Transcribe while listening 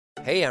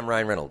Hey, I'm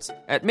Ryan Reynolds.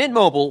 At Mint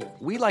Mobile,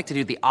 we like to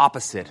do the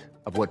opposite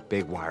of what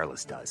Big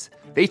Wireless does.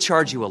 They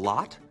charge you a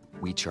lot,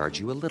 we charge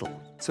you a little.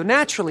 So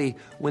naturally,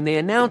 when they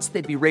announced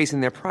they'd be raising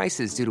their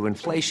prices due to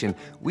inflation,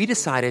 we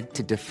decided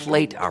to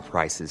deflate our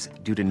prices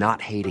due to not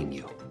hating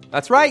you.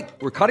 That's right.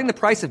 We're cutting the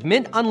price of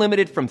Mint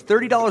Unlimited from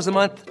 $30 a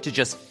month to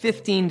just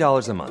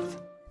 $15 a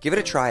month. Give it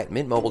a try at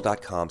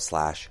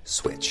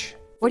mintmobile.com/switch.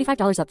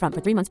 $45 up front for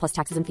 3 months plus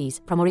taxes and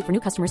fees. Promo rate for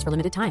new customers for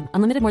limited time.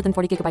 Unlimited more than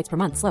 40 gigabytes per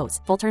month. Slows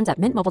full terms at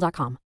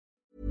mintmobile.com.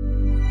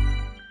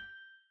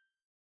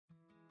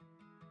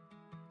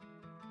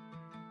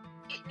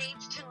 It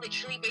needs to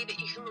literally be that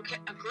you can look at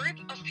a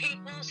group of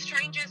people,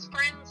 strangers,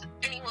 friends,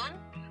 anyone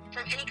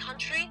from any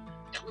country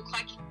that look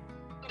like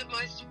the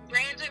most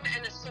random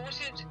and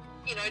assorted,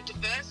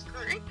 diverse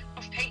group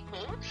of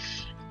people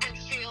and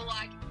feel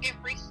like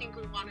every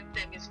single one of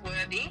them is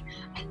worthy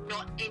and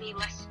not any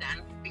less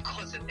than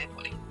because of their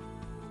body.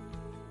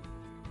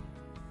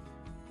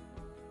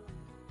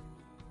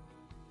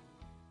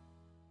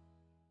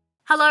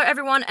 Hello,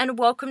 everyone, and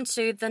welcome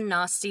to the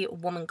Nasty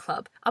Woman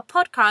Club, a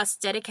podcast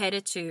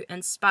dedicated to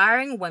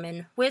inspiring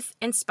women with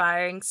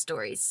inspiring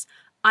stories.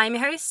 I'm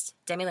your host,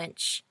 Demi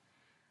Lynch.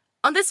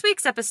 On this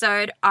week's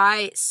episode,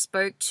 I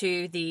spoke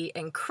to the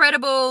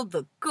incredible,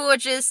 the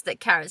gorgeous, the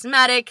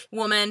charismatic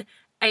woman,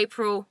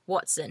 April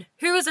Watson,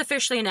 who is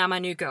officially now my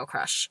new girl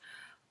crush.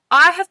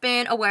 I have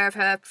been aware of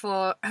her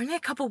for only a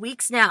couple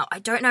weeks now. I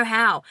don't know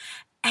how.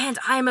 And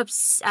I'm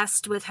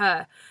obsessed with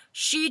her.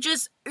 She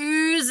just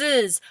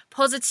oozes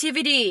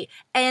positivity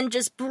and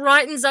just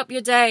brightens up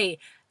your day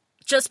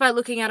just by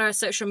looking at her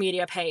social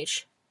media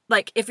page.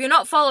 Like, if you're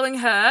not following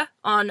her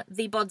on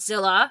the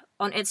BodZilla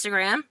on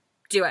Instagram,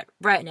 do it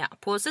right now.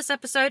 Pause this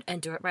episode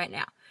and do it right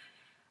now.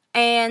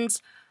 And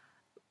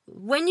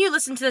when you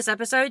listen to this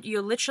episode,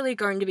 you're literally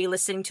going to be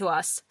listening to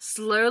us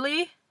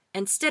slowly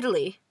and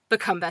steadily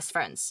become best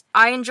friends.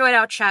 I enjoyed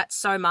our chat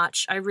so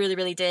much. I really,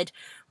 really did.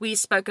 We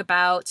spoke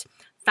about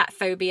fat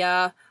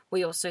phobia.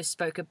 We also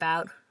spoke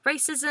about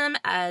racism,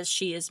 as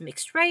she is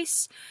mixed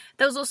race.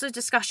 There was also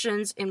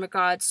discussions in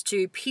regards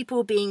to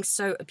people being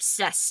so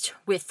obsessed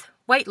with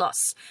weight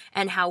loss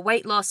and how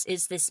weight loss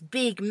is this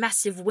big,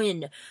 massive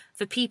win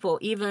for people,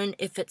 even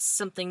if it's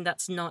something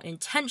that's not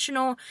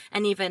intentional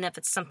and even if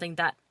it's something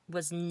that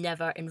was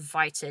never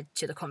invited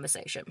to the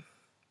conversation.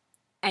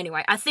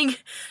 Anyway, I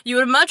think you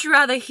would much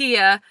rather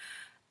hear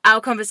our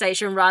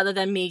conversation rather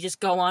than me just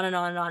go on and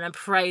on and on and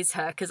praise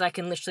her, because I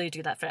can literally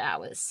do that for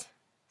hours.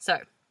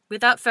 So,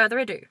 without further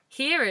ado,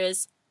 here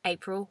is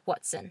April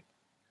Watson,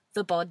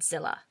 the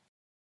BodZilla.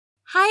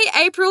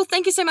 Hi, April.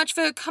 Thank you so much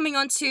for coming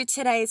on to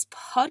today's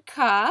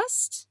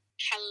podcast.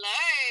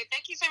 Hello.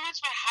 Thank you so much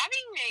for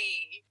having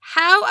me.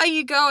 How are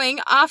you going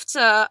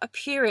after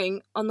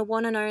appearing on the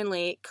one and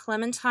only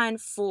Clementine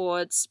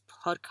Ford's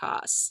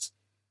podcast?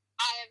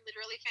 I am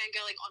literally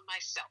fangirling on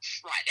myself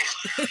right now.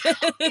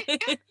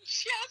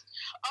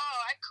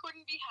 I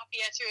couldn't be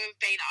happier to have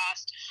been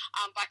asked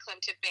by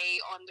Clem to be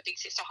on the Big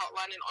Sister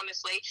Hotline, and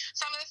honestly,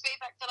 some of the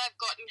feedback that I've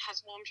gotten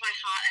has warmed my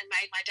heart and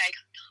made my day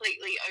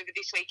completely over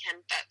this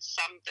weekend that's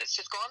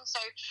just gone. So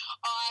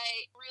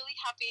I'm really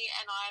happy,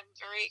 and I'm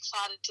very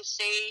excited to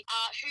see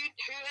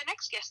who her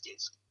next guest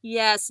is.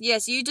 Yes,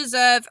 you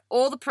deserve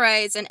all the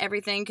praise and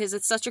everything because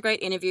it's such a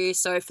great interview.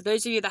 So for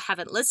those of you that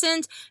haven't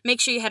listened, make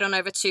sure you head on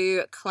over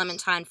to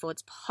Clementine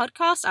Ford's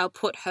podcast. I'll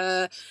put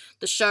the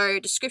show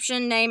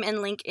description, name,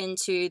 and link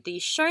into the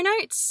show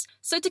notes.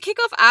 So to kick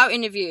off our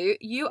interview,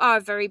 you are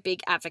a very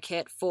big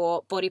advocate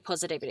for body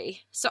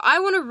positivity. So I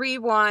want to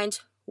rewind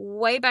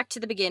way back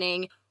to the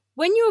beginning.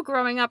 When you were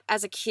growing up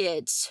as a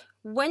kid,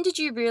 when did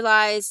you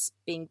realize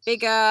being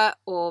bigger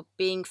or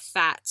being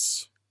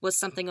fat was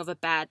something of a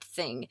bad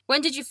thing? When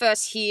did you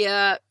first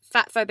hear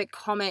fat-phobic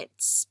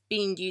comments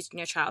being used in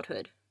your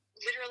childhood?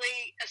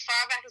 Literally, as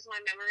far back as my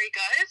memory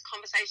goes,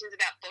 conversations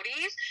about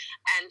bodies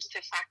and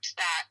the fact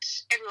that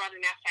everyone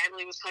in our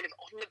family was kind of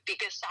on the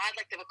bigger side.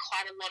 Like, there were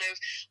quite a lot of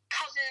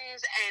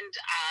cousins and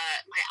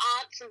my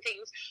aunts and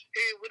things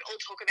who would all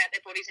talk about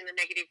their bodies in a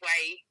negative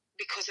way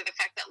because of the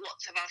fact that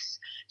lots of us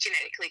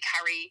genetically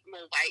carry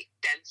more weight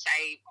than,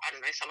 say, I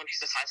don't know, someone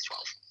who's a size 12.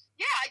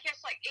 Yeah, I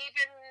guess, like,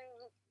 even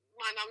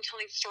my mum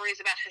telling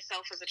stories about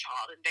herself as a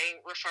child and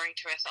referring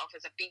to herself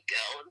as a big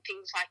girl and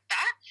things like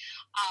that.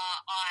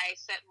 I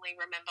certainly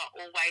remember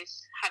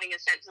always having a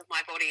sense of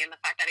my body and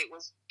the fact that it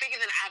was bigger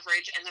than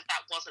average and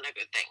that wasn't a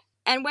good thing.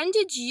 And when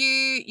did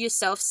you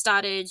yourself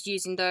started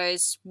using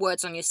those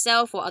words on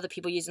yourself or other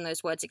people using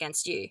those words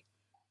against you?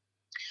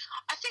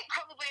 I think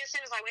probably as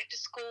soon as I went to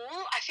school.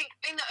 I think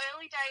in the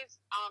early days,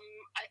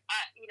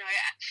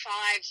 at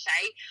 5,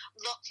 say,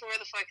 lots more of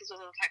the focus was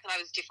on the fact that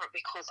I was different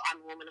because I'm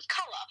a woman of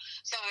colour.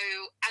 So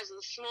as a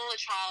smaller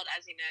child,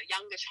 as in a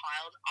younger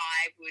child,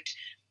 I would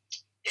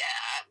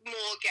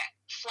more get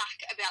flack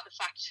about the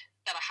fact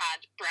that I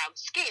had brown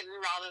skin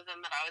rather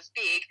than that I was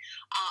big.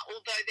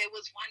 Although there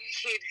was one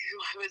kid who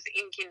I was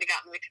in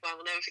kindergarten with who I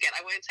will never forget.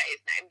 I won't say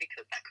his name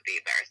because that could be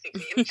embarrassing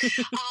for him.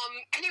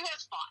 And he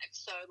was 5,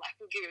 so like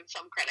we'll give him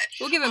some credit.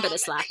 We'll give him a bit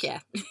of slack,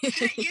 yeah.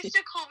 He used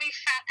to call me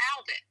Fat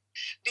Albert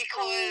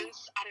because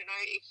I don't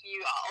know if you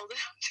are old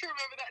enough to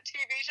remember that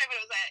TV show, but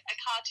it was a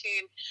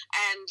cartoon,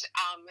 and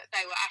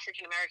they were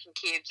African American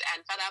kids,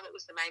 and Fat Albert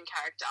was the main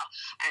character,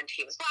 and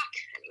he was black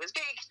and he was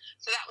big,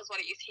 so that was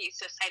what he used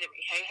to say to me.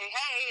 Hey, hey,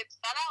 hey, it's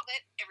Fat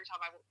Albert every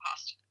time I walk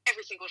past,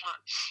 every single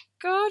time.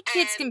 God,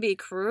 kids can be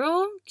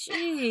cruel.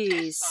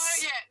 Jeez.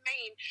 So yeah,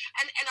 mean,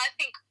 and I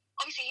think.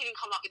 Obviously, he didn't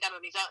come up with that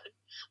on his own.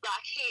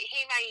 Like,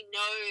 he may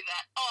know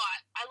that,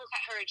 I look at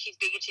her and she's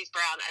big and she's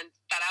brown and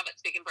Fat Albert's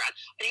big and brown.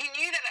 But he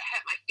knew that it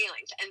hurt my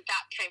feelings, and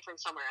that came from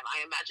somewhere. And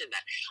I imagine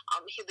that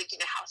he lived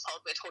in a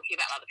household where talking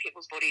about other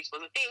people's bodies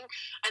was a thing,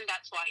 and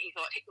that's why he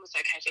thought it was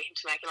okay for him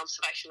to make an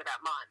observation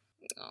about mine.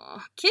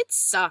 Oh, kids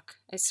suck,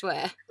 I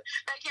swear.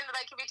 They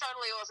can be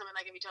totally awesome and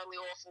they can be totally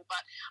awful,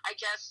 but I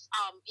guess,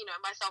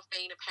 myself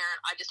being a parent,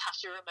 I just have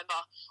to remember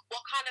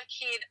what kind of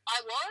kid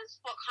I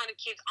was, what kind of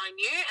kids I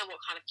knew, and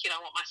what kind of kid I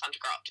want my son to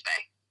grow up to be.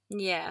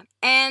 Yeah,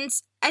 and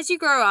as you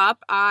grow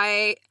up,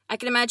 I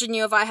can imagine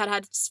you and I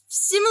had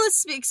similar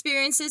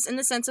experiences in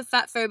the sense of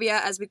fat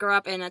phobia as we grow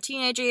up in our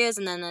teenage years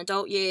and then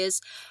adult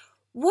years.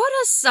 What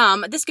are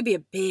some, this could be a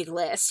big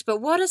list, but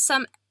what are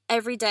some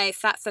everyday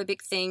fat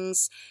phobic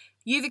things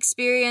you've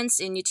experienced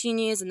in your teen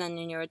years and then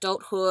in your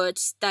adulthood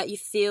that you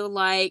feel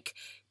like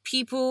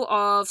people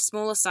of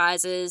smaller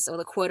sizes or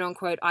the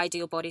quote-unquote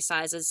ideal body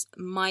sizes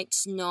might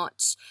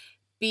not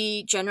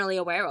be generally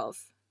aware of?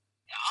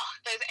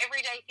 Those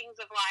everyday things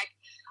of like,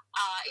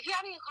 if you're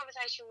having a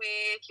conversation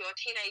with your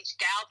teenage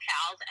gal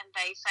pals and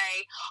they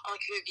say, oh,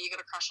 like, who have you got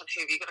a crush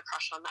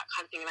on, that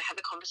kind of thing, and they have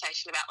the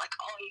conversation about, like,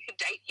 oh, you could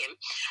date him.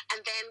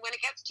 And then when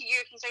it gets to you,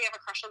 if you say you have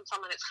a crush on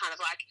someone, it's kind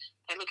of like,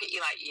 they look at you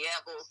like, yeah,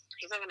 well,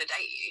 he's not going to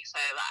date you. So,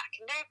 like,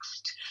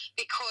 next,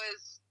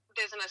 because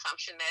there's an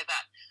assumption there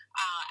that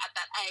at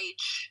that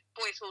age,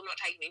 boys will not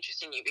take an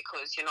interest in you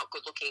because you're not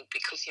good looking,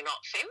 because you're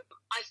not femme.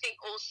 I think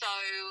also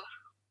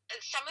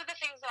some of the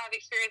things that I've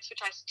experienced,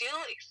 which I still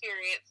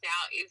experience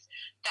now, is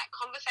that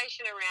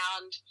conversation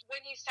around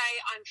when you say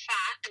I'm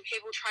fat and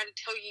people try to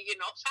tell you you're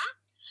not fat,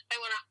 they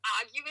want to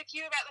argue with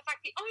you about the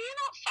fact that, oh,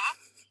 you're not fat.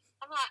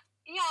 I'm like,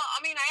 yeah,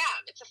 I mean, I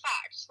am. It's a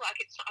fact. Like,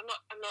 I'm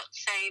not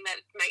saying that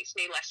it makes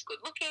me less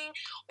good looking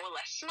or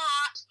less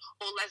smart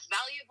or less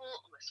valuable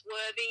or less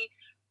worthy.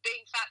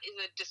 Being fat is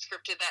a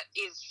descriptor that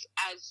is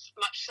as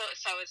much so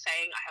as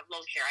saying I have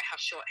long hair, I have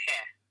short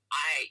hair.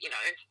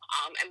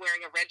 I'm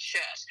wearing a red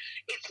shirt.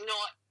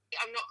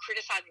 I'm not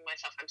criticizing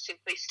myself. I'm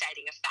simply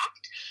stating a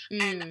fact.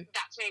 And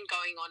that's been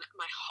going on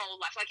my whole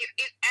life. Like,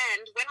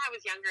 and when I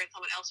was younger and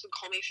someone else would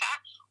call me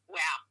fat,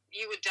 wow,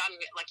 you were done,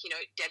 like,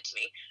 dead to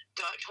me.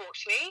 Don't talk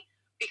to me.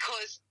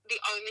 Because the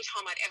only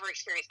time I'd ever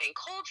experienced being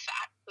called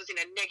fat was in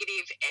a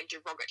negative and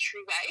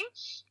derogatory way.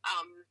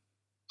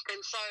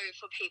 And so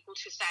for people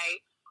to say,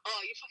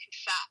 oh, you're fucking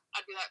fat,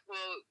 I'd be like,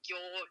 well,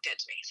 you're dead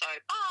to me, so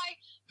bye.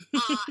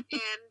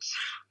 And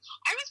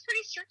I was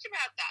pretty strict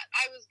about that.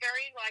 I was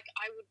very, like,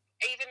 I would,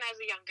 even as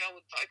a young girl,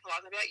 would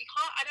vocalise. I'd be like,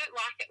 I don't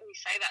like it when you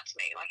say that to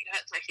me. Like, it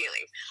hurts my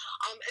feelings.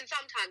 And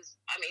sometimes,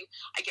 I mean,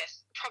 I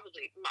guess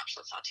probably much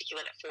less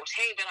articulate at 14,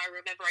 but I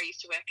remember I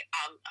used to work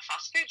a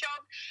fast food job,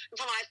 and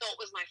someone I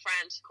thought was my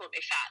friend called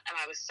me fat, and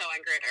I was so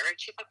angry at her, and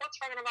she's like, what's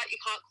wrong? And I'm like,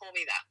 you can't call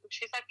me that. And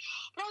she's like,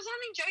 but I was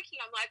only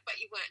joking. I'm like, but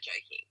you weren't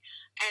joking.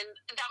 And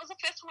that was the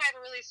first time I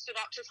ever really stood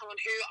up to someone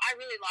who I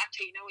really liked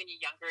her. When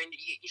you're younger and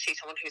you see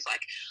someone who's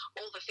like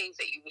all the things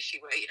that you wish you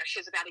were.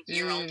 She was about a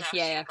year older.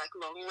 Yeah. She had like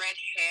long red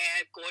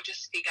hair,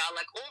 gorgeous figure,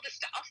 like all this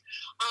stuff.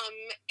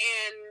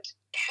 And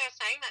her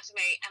saying that to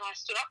me, and I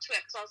stood up to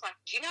it because I was like,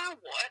 do you know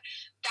what?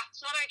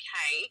 That's not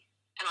okay,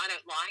 and I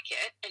don't like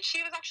it. And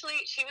she was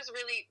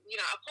really,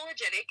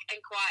 apologetic and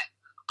quite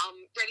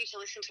ready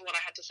to listen to what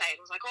I had to say, and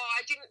was like, oh,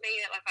 I didn't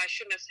mean it, like I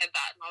shouldn't have said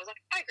that. And I was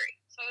like, I agree,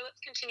 so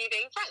let's continue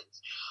being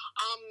friends.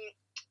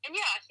 And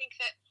yeah, I think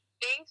that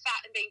being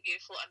fat and being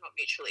beautiful are not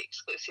mutually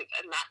exclusive,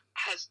 and that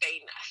has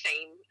been a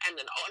theme and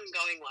an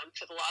ongoing one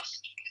for the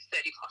last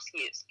 30 plus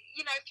years.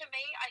 For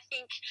me, I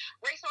think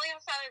recently I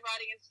started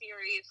writing a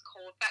series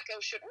called Fat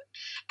Girl Shouldn't,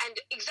 and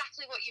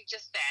exactly what you've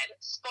just said,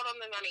 spot on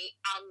the money.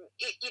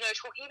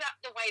 Talking about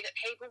the way that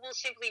people will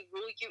simply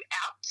rule you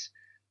out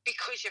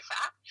because you're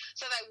fat.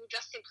 So they will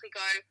just simply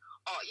go,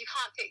 oh, you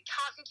can't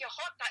think you're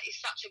hot. That is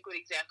such a good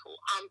example.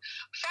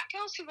 Fat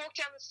girls who walk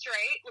down the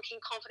street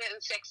looking confident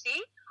and sexy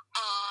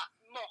are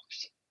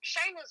mocked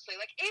shamelessly.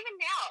 Like, even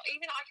now,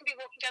 even I can be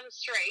walking down the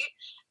street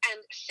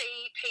and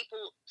see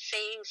people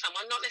seeing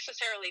someone, not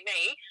necessarily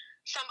me,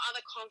 some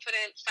other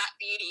confident fat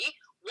beauty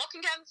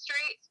walking down the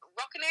street,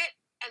 rocking it,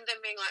 and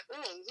then being like,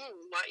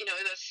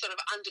 those sort of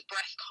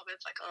under-breath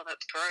comments like, oh,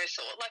 that's gross,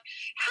 or like,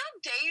 how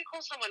dare you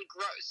call someone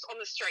gross on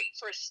the street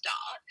for a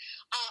start?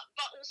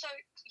 But also,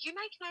 you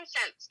make no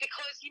sense,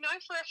 because you know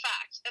for a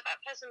fact that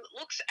person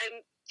looks and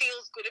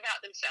feels good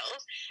about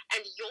themselves,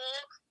 and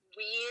you're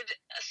weird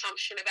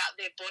assumption about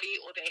their body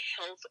or their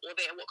health or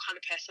what kind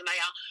of person they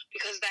are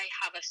because they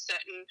have a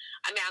certain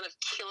amount of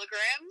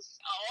kilograms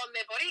on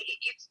their body.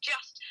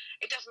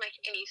 It doesn't make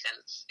any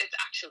sense. It's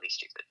actually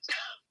stupid.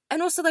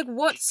 And also, like,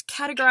 what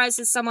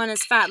categorizes someone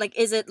as fat? Like,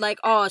 is it like,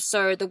 oh,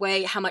 so the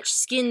way, how much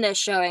skin they're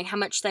showing, how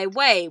much they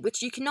weigh,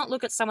 which you cannot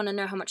look at someone and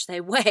know how much they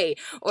weigh?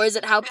 Or is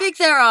it how big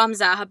their arms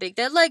are, how big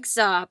their legs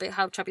are,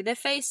 how chubby their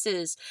face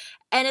is?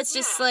 And it's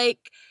just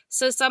like,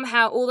 so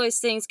somehow all those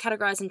things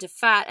categorize into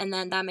fat, and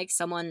then that makes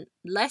someone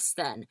less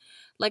than.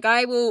 Like,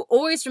 I will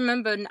always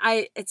remember, and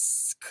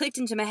it's clicked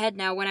into my head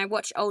now when I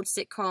watch old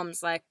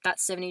sitcoms like That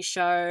 70s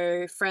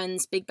Show,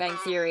 Friends, Big Bang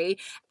Theory,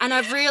 and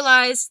I've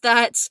realized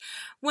that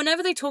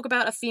whenever they talk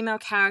about a female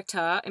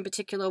character, in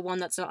particular one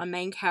that's not a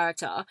main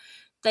character,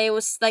 they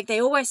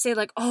always say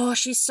like, oh,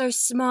 she's so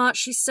smart,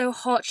 she's so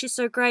hot, she's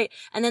so great,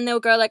 and then they'll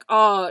go like,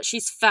 oh,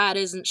 she's fat,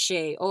 isn't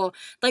she? Or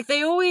like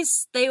they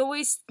always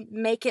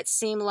make it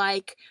seem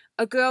like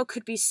a girl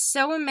could be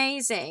so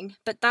amazing,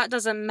 but that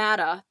doesn't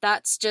matter.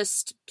 That's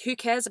just, who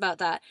cares about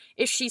that?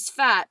 If she's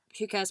fat,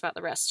 who cares about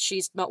the rest?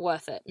 She's not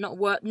worth it. No,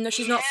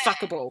 she's not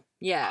fuckable.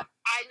 Yeah.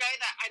 I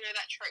know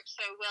that trope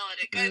so well, and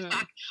it goes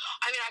back.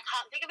 I mean, I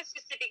can't think of a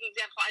specific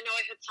example. I know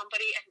I heard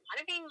somebody, it might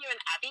have been you and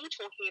Abby,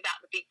 talking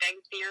about the Big Bang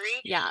Theory.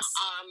 Yes.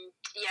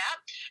 Yeah,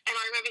 and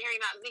I remember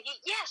hearing that and thinking,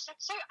 yes,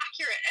 that's so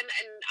accurate. And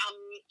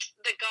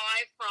the guy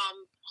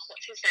from,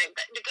 what's his name?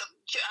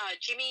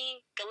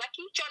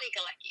 Johnny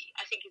Galecki,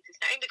 I think is his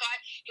name. The guy,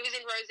 he was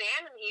in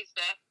Roseanne, and he's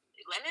the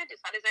Leonard, is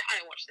that his name? I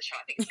don't watch the show,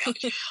 I think it's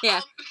garbage. Yeah.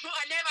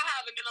 I never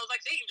have, and then I was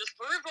like, see, you just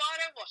proved why I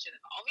don't watch it.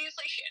 It's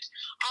obviously shit.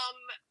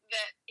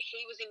 That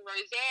he was in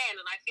Roseanne,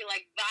 and I feel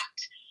like that,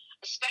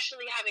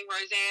 especially having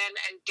Roseanne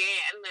and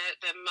Dan,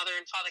 the mother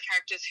and father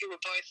characters who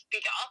were both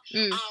bigger,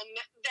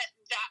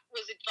 that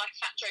was like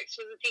fat jokes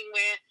was a thing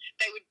where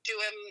they would do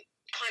them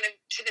kind of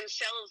to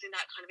themselves in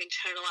that kind of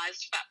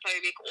internalized fat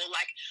phobic, or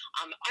like,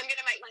 I'm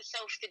going to make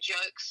myself the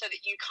joke so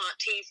that you can't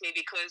tease me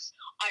because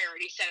I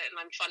already said it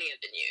and I'm funnier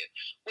than you,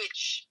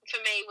 which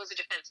for me was a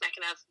defense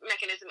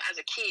mechanism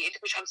as a kid,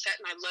 which I'm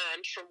certain I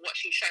learned from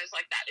watching shows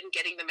like that and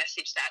getting the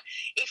message that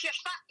if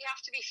you're fat, you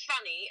have to be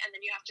funny, and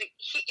then you have to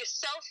hit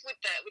yourself with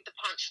the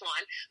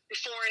punchline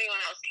before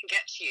anyone else can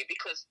get to you,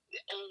 because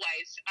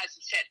always, as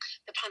you said,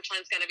 the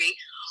punchline's going to be,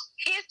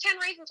 here's 10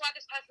 reasons why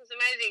this person's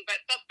amazing,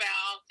 but they're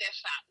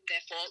fat,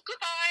 therefore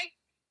goodbye.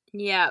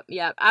 Yeah,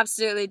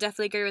 absolutely,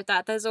 definitely agree with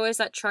that. There's always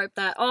that trope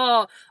that,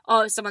 oh,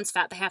 if someone's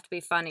fat, they have to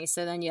be funny.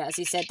 So then, yeah, as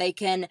you said, they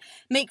can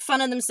make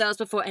fun of themselves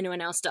before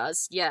anyone else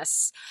does.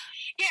 Yes.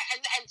 Yeah,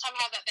 and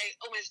somehow that they're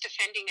almost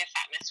defending their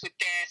fatness with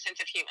their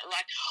sense of humor.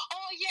 Like,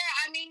 oh, yeah,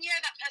 I mean,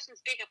 yeah, that person's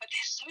bigger, but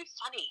they're so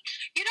funny.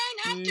 You don't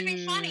have to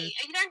be funny.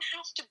 You don't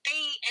have to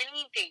be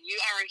anything.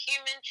 You are a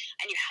human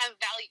and you have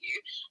value,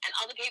 and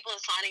other people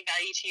assigning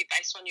value to you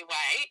based on your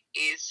weight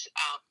is,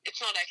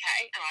 it's not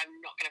okay, and I'm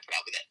not going to put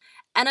up with it.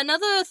 And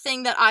another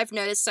thing that I've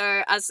noticed,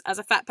 so as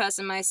a fat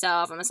person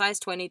myself, I'm a size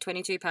 20,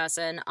 22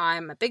 person,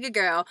 I'm a bigger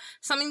girl,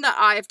 something that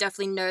I've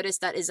definitely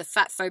noticed that is a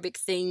fat phobic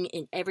thing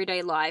in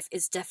everyday life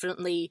is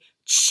definitely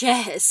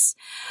chairs.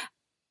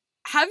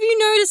 Have you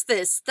noticed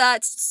this?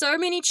 That so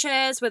many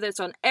chairs, whether it's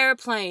on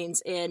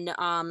airplanes, in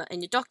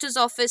your doctor's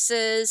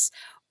offices,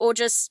 or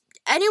just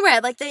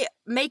anywhere, like they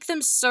make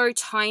them so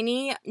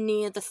tiny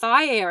near the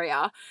thigh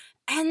area,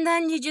 and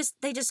then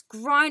they just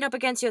grind up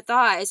against your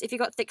thighs if you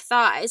got thick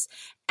thighs.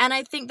 And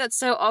I think that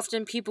so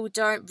often people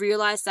don't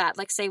realize that,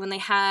 like say when they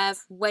have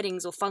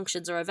weddings or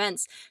functions or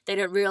events, they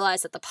don't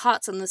realize that the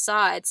parts on the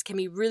sides can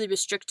be really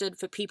restricted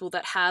for people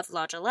that have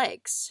larger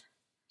legs.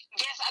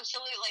 Yes,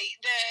 absolutely.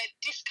 The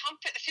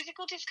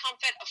physical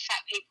discomfort of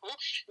fat people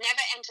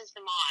never enters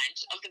the mind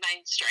of the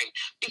mainstream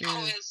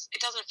because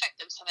it doesn't affect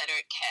them, so they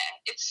don't care.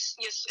 It's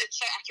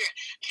so accurate.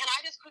 Can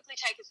I just quickly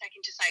take a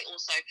second to say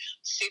also,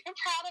 super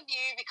proud of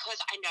you, because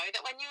I know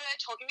that when you were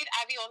talking with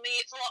Abby on the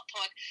It's a Lot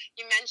pod,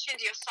 you mentioned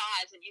your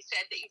size and you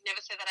said that you've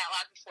never said that out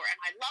loud before. And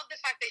I love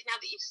the fact that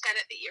now that you've said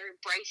it, that you're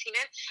embracing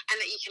it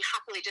and that you can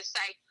happily just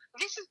say,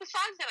 this is the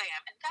size that I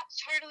am. And that's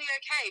totally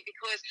okay,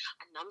 because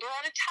a number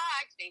on a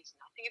tag means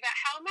nothing about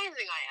how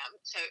amazing I am.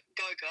 So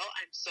go girl,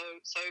 I'm so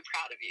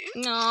proud of you.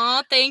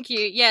 Aw, thank you.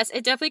 Yes,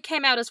 it definitely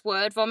came out as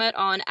word vomit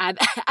on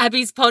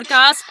Abby's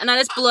podcast, and I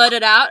just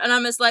blurted out, and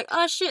I'm just like,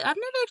 oh shit, I've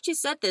never actually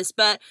said this,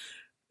 but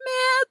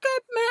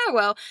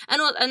well,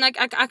 and like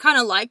I kind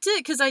of liked it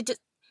because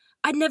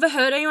I'd never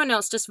heard anyone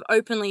else just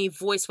openly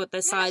voice what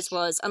their size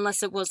was,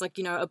 unless it was like,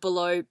 you know, a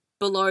below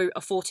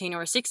a 14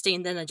 or a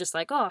 16, then they're just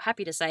like, oh,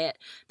 happy to say it.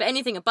 But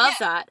anything above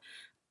that,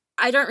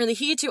 I don't really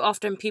hear too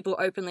often people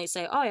openly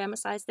say, oh, yeah, I'm a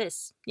size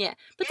this. Yeah,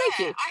 but thank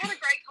you. I had a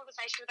great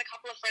conversation with a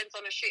couple of friends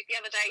on a shoot the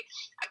other day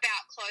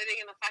about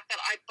clothing and the fact that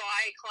I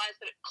buy clothes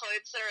that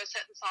are a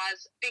certain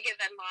size bigger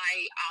than my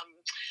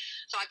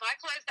So I buy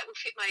clothes that will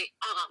fit my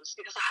arms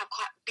because I have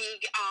quite big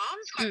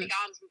arms and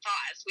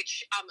thighs,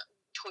 which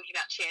talking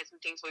about chairs and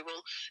things,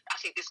 I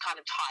think this kind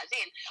of ties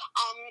in.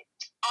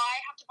 I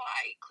have to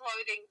buy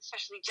clothing,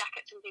 especially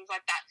jackets and things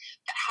like that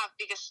have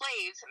bigger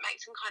sleeves. It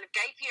makes them kind of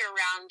gapier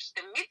around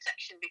the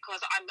midsection because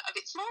I'm a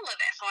bit smaller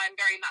there. So I'm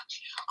very much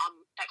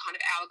that kind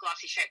of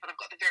hourglassy shape, but I've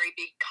got the very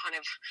big kind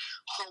of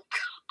Hulk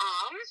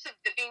arms,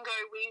 the bingo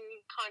wing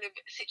kind of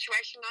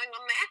situation going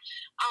on there.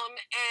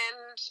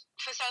 And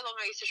for so long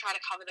I used to try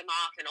to cover them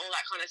up and all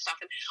that kind of stuff.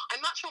 And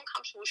I'm much more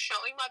comfortable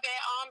showing my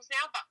bare arms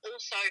now, but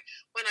also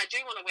when I do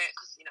want to wear it,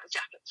 because,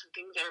 jackets and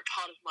things are a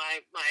part of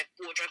my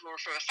wardrobe more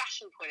from a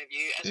fashion point of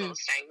view, as well as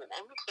staying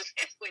warm because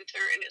it's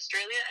winter in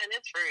Australia and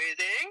it's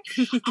freezing,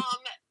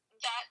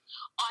 that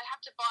I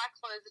have to buy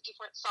clothes a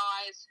different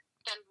size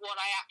than what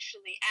I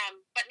actually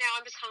am. But now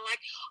I'm just kind of like,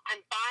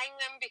 I'm buying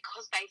them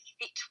because they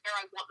fit where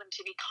I want them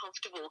to be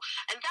comfortable.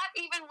 And that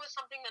even was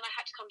something that I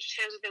had to come to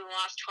terms with in the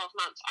last 12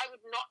 months. I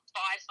would not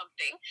buy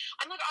something.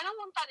 I'm like, I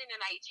don't want that in an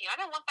 18. I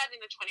don't want that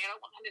in a 20. I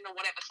don't want that in a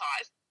whatever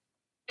size.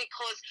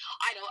 Because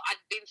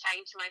I'd been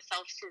saying to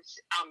myself since,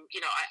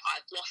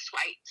 I'd lost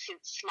weight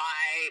since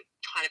my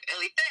kind of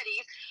early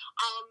 30s,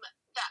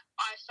 that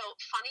I felt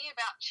funny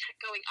about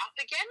going up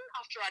again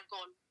after I'd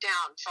gone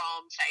down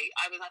from, say,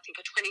 I think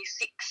a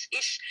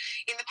 26-ish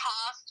in the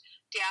past,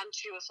 down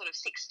to a sort of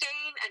 16,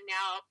 and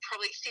now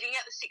probably sitting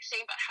at the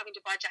 16 but having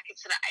to buy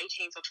jackets that are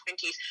 18s or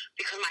 20s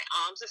because my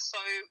arms are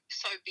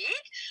so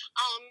big.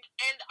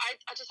 And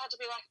I just had to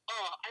be like,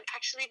 I'm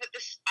actually,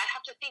 I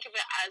have to think of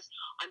it as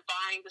I'm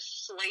buying the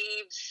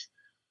sleeves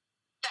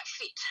that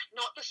fit,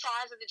 not the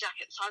size of the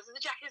jacket. The size of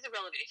the jacket is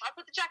irrelevant. If I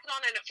put the jacket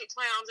on and it fits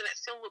my arms and it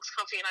still looks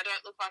comfy and I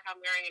don't look like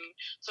I'm wearing any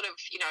sort of,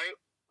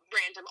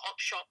 random op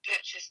shop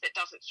purchase that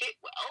doesn't fit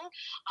well,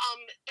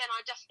 then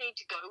I just need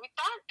to go with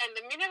that. And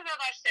the minute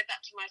that I said that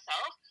to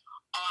myself,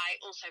 I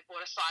also bought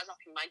a size up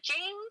in my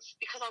jeans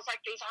because I was like,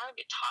 these are a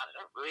bit tight. I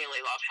don't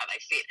really love how they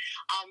fit,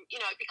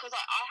 because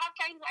I have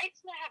gained weight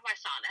since I had my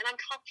son and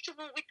I'm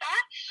comfortable with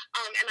that.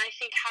 And I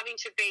think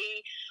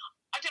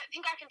I don't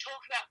think I can talk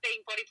about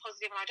being body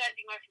positive, and I don't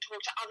think I can talk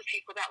to other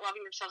people about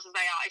loving themselves as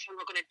they are if I'm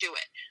not going to do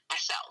it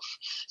myself.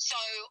 So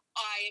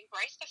I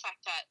embrace the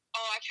fact that,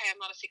 okay, I'm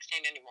not a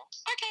 16 anymore.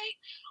 Okay,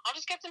 I'll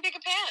just get some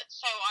bigger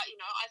pants. So I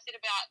sit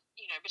about,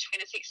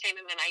 between a 16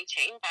 and an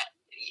 18, but,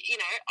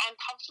 I'm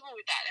comfortable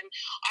with that. And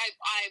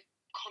I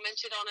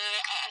commented on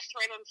a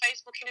thread on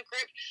Facebook in a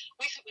group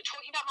with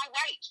talking about my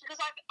weight because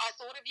I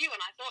thought of you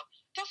and I thought,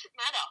 doesn't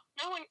matter.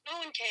 No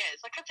one cares.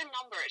 Like, that's a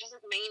number. It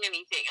doesn't mean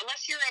anything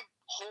unless you're a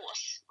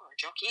horse or a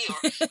jockey or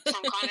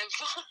some kind of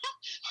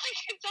like,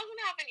 it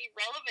doesn't have any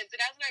relevance. It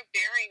has no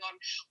bearing on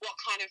what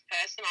kind of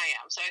person I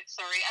am. So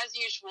sorry, as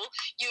usual,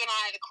 you and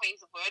I are the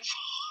queens of word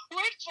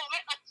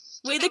vomit.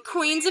 We're the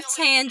queens of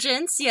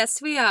tangents.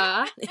 Yes, we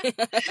are. Really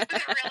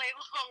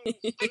long.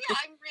 But yeah,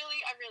 I'm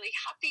really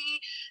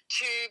happy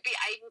to be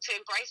able to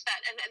embrace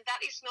that, and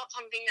that is not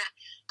something that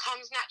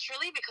comes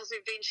naturally because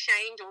we've been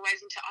shamed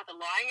always into either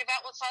lying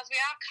about what size we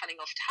are,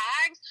 cutting off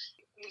tags,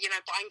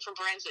 buying from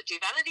brands that do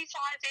vanity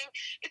sizing.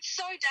 It's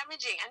so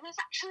damaging, and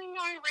there's actually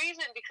no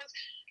reason, because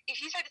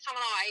if you say to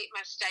someone, I ate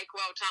my steak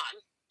well done,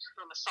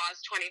 I'm a size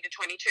 20 to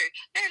 22,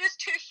 they're just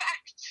two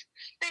facts.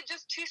 They're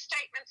just two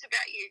statements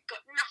about you,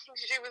 got nothing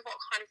to do with what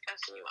kind of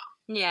person you are.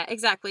 Yeah,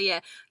 exactly,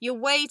 yeah. Your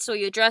weight or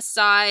your dress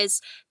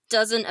size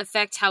doesn't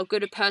affect how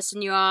good a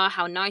person you are,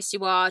 how nice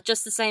you are,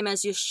 just the same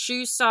as your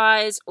shoe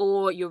size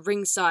or your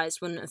ring size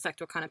wouldn't affect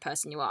what kind of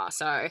person you are.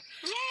 So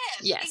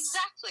yes.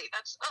 Exactly.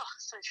 That's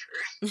so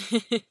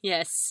true.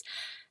 Yes.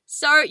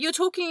 So you're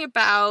talking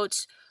about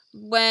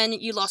when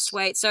you lost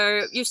weight.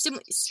 So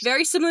it's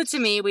very similar to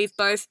me. We've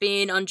both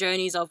been on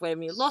journeys of when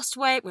we lost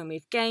weight, when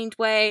we've gained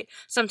weight.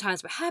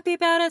 Sometimes we're happy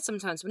about it,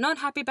 sometimes we're not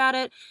happy about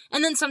it,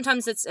 and then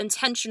sometimes it's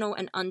intentional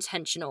and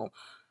unintentional.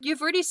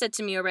 You've already said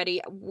to me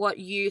already what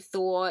you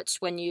thought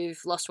when you've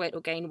lost weight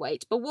or gained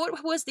weight, but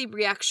what was the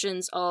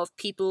reactions of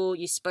people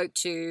you spoke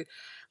to?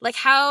 Like,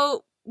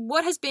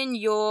 what has been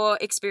your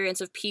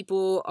experience of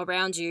people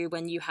around you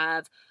when you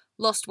have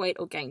lost weight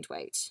or gained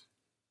weight?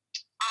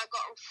 I've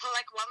got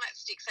one that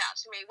sticks out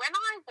to me. When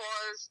I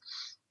was,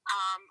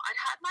 I'd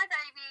had my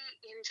baby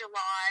in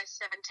July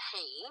 17,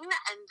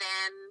 and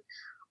then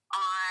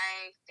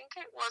I think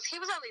he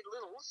was only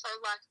little, so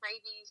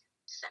maybe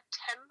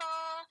September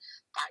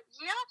that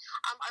year.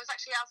 I was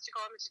actually asked to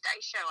go on the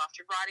Today Show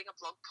after writing a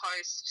blog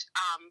post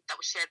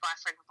that was shared by a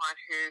friend of mine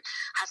who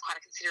has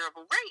quite a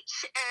considerable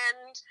reach,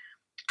 and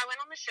I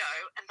went on the show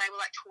and they were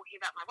talking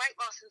about my weight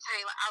loss and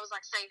saying I was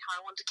saying how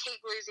I want to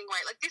keep losing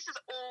weight. This is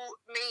all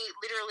me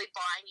literally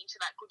buying into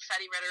that good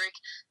fatty rhetoric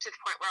to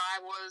the point where I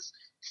was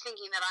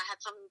thinking that I had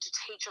something to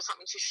teach or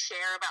something to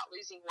share about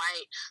losing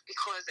weight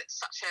because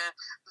it's such a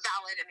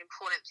valid and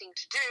important thing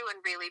to do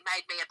and really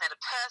made me a better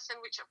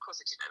person, which of course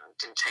it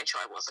didn't change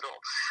who I was at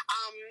all.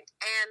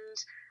 And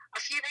a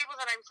few people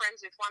that I'm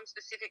friends with, one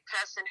specific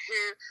person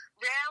who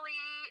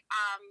rarely,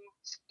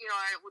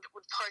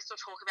 would post or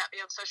talk about me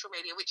on social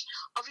media, which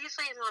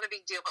obviously is not a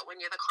big deal, but when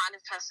you're the kind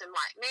of person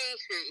like me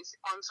who's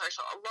on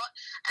social a lot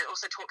and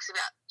also talks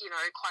about, you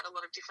know, quite a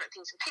lot of different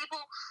things and people,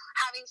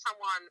 having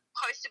someone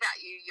post about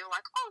you, you're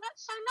like, oh,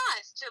 that's so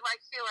nice, to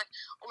like feel like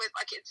almost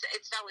like it's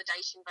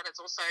validation, but it's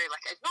also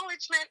like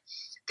acknowledgement.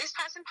 This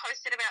person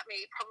posted about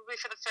me probably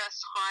for the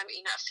first time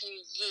in a few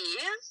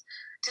years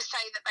to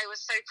say that they were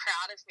so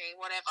proud of me,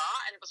 whatever,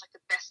 and it was like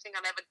the best thing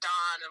I've ever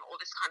done and all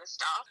this kind of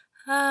stuff.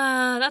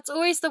 That's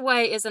always the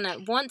way, isn't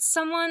it? Once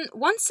someone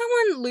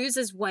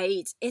loses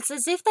weight, it's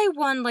as if they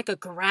won like a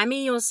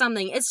Grammy or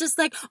something. It's just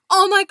like,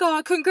 oh my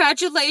god,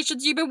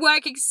 congratulations, you've been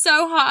working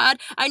so hard.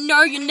 I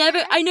know you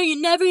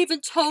never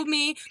even told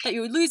me that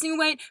you were losing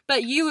weight,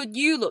 but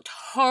you looked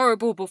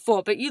horrible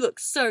before, but you look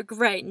so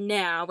great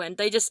now. And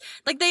they just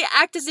like, they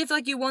act as if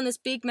like you won this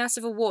big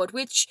massive award,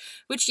 which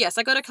yes,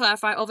 I gotta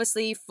clarify,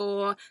 obviously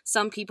for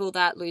some people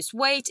that lose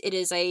weight, it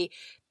is a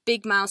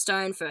big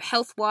milestone for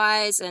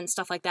health-wise and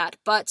stuff like that.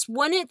 But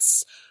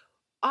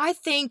I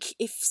think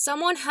if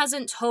someone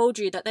hasn't told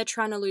you that they're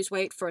trying to lose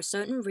weight for a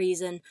certain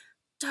reason,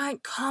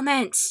 don't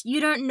comment.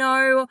 You don't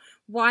know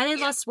why they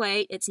lost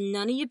weight. It's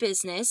none of your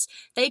business.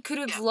 They could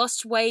have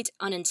lost weight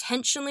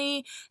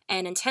unintentionally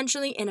and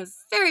intentionally in a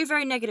very,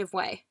 very negative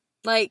way.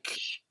 Like,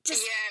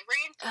 just... Yeah,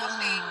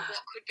 reinforcing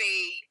what could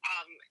be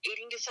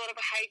eating disorder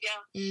behaviour.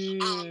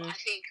 I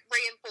think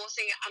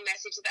reinforcing a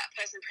message that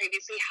person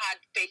previously had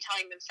been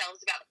telling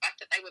themselves about the fact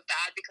that they were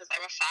bad because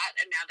they were fat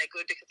and now they're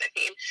good because they're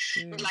thin.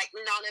 Like,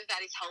 none of that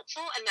is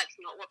helpful, and that's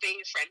not what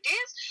being a friend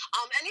is.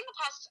 And in the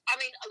past, I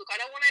mean, look, I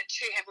don't want to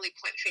too heavily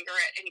point finger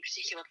at any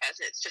particular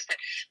person. It's just that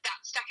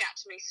stuck out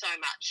to me so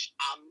much.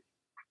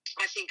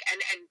 I think,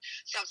 and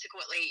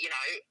subsequently, you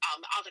know,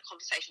 other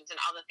conversations and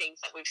other things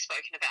that we've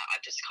spoken about,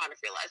 I've just kind of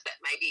realised that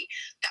maybe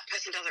that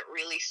person doesn't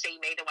really see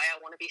me the way I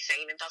want to be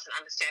seen and doesn't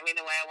understand me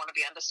the way I want to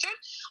be understood.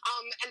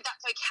 And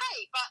that's okay.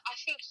 But I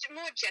think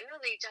more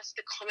generally, just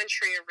the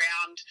commentary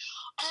around,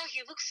 oh,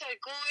 you look so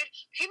good.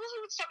 People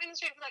who would stop me in the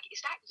street and be like,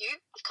 is that you?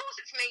 Of course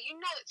it's me. You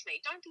know it's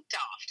me. Don't be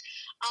daft.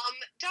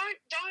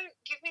 Don't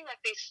give me like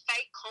these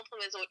fake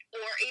compliments or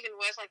even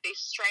worse, like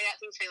these straight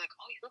out things being like,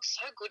 oh, you look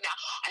so good now.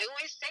 I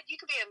always said you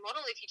could be a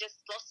model if you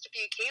just lost a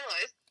few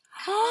kilos.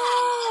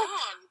 Come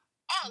on.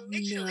 Oh,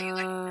 literally. No.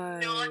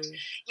 Like, not.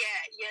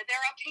 Yeah.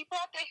 There are people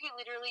out there who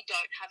literally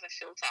don't have a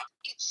filter.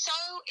 It's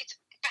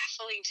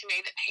baffling to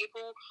me that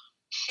people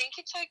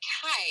think it's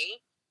okay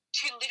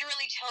to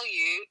literally tell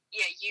you,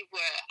 yeah, you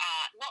were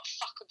not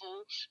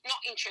fuckable,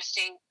 not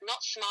interesting,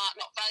 not smart,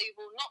 not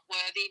valuable, not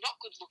worthy, not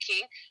good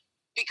looking,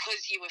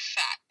 because you were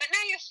fat. But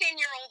now you're thin,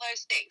 you're all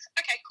those things.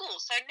 Okay, cool.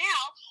 So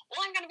now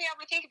all I'm going to be able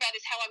to think about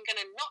is how I'm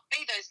going to not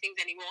be those things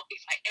anymore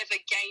if I ever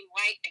gain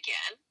weight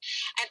again.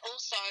 And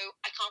also,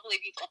 I can't believe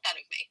you thought that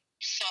of me.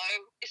 So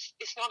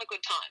it's not a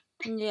good time.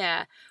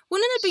 Yeah.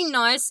 Wouldn't it be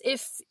nice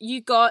if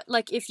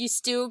you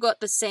still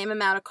got the same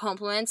amount of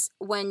compliments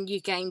when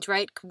you gained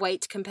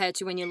weight compared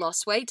to when you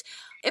lost weight?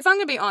 If I'm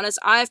going to be honest,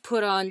 I've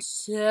put on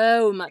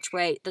so much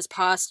weight this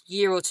past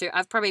year or two.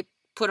 I've probably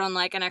put on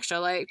like an extra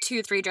like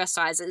 2-3 dress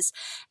sizes,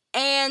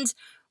 and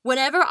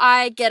whenever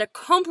I get a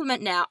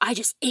compliment now, I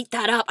just eat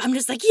that up. I'm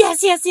just like,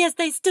 yes,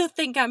 they still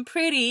think I'm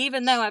pretty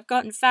even though I've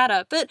gotten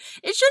fatter. But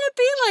it shouldn't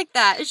be like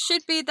that. It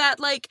should be that,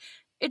 like,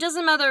 it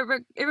doesn't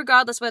matter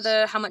regardless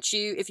whether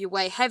if you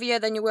weigh heavier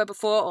than you were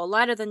before or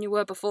lighter than you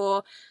were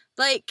before,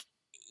 like,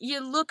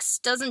 your looks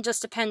doesn't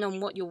just depend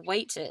on what your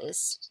weight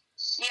is.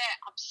 Yeah,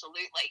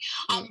 absolutely.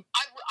 I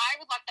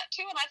would like that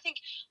too, and I think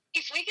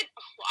if we could,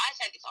 I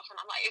say this often,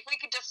 I'm like, if we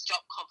could just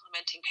stop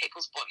complimenting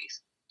people's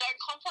bodies. Don't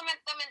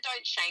compliment them and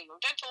don't shame them.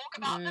 Don't talk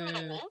about them at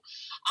all.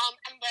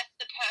 Unless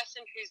the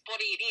person whose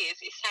body it is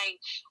saying,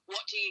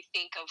 what do you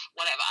think of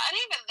whatever? And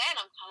even then,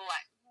 I'm kind of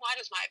like, why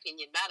does my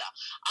opinion matter?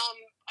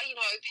 You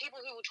know, people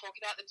who will talk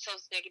about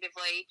themselves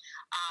negatively,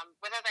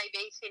 whether they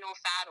be thin or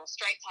fat or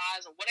straight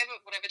thighs or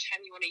whatever term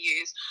you want to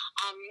use,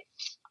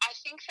 I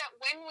think that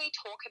when we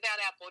talk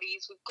about our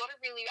bodies, we've got to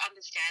really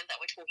understand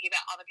that we're talking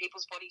about other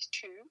people's bodies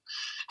too.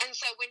 And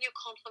so when you're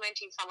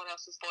complimenting someone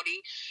else's body,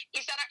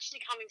 is that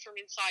actually coming from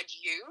inside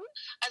you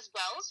as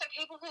well? So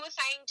people who are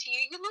saying to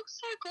you, you look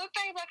so good,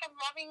 babe, like I'm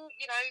loving,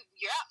 you know,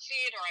 your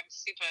outfit, or I'm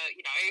super,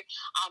 you know,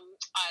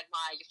 I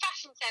admire your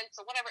fashion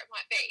sense or whatever it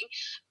might be,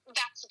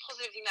 that's a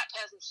positive thing that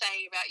person's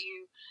saying about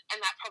you,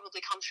 and that probably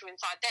comes from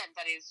inside them.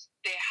 That is,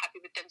 they're happy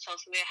with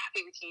themselves and they're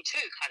happy with you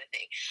too, kind of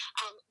thing.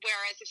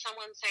 Whereas if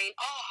someone's saying,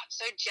 oh, I'm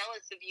so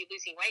jealous of you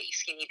losing weight, you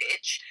skinny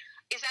bitch,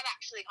 is that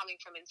actually coming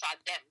from inside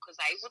them because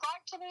they would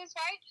like to lose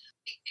weight?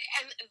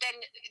 And then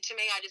to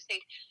me, I just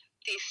think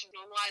this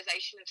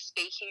normalization of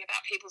speaking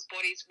about people's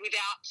bodies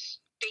without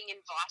being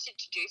invited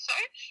to do so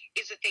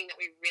is the thing that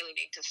we really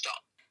need to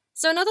stop.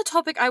 So another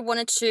topic I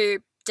wanted to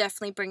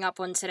definitely bring up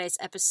on today's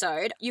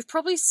episode, you've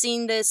probably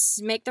seen this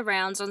make the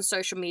rounds on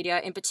social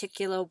media, in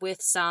particular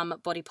with some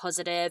body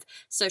positive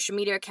social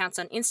media accounts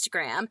on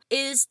Instagram,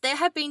 is there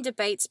have been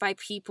debates by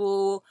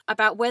people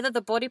about whether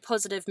the body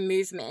positive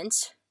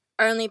movement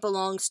only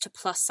belongs to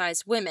plus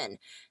size women.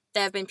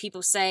 There have been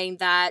people saying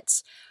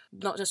that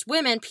not just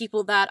women,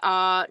 people that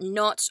are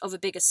not of a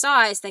bigger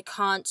size, they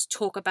can't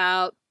talk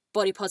about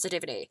body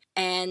positivity.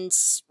 And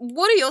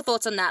what are your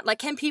thoughts on that? Like,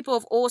 can people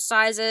of all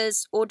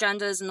sizes, all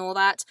genders and all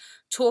that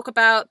talk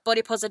about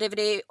body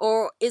positivity,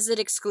 or is it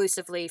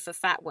exclusively for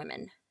fat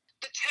women?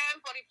 The term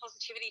body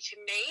positivity to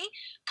me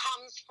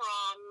comes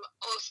from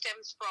or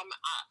stems from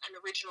an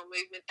original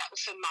movement that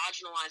was for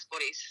marginalised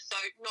bodies. So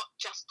not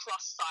just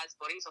plus size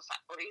bodies or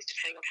fat bodies,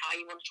 depending on how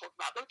you want to talk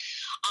about them.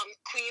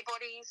 Queer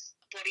bodies,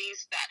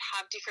 bodies that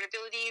have different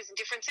abilities and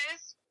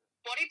differences.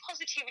 Body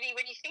positivity,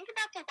 when you think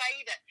about the way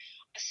that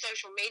a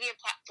social media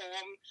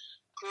platform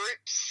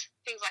groups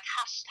things like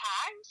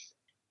hashtags,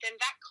 then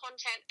that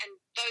content and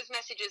those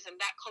messages and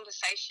that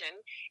conversation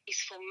is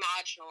for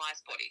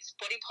marginalised bodies.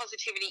 Body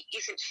positivity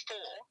isn't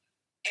for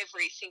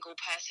every single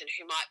person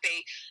who might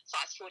be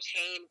size 14,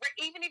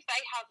 even if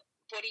they have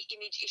body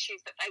image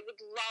issues that they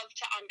would love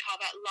to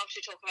uncover, love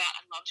to talk about,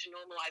 and love to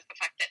normalise the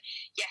fact that,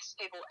 yes,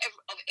 people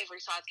of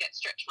every size get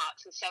stretch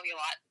marks and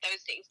cellulite,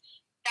 those things.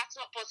 That's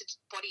not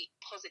body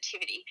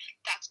positivity.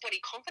 That's body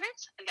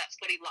confidence and that's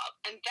body love.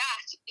 And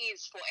that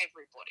is for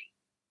everybody.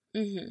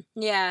 Mm-hmm.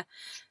 Yeah.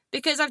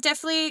 Because I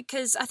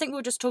think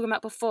we were just talking about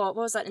before,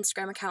 what was that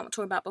Instagram account we were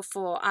talking about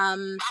before?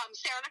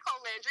 Sarah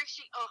Nicole Landry,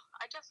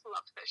 I just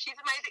love her. She's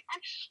amazing. And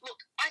look,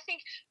 I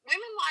think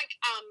women like,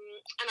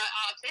 and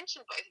I've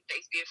mentioned both of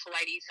these beautiful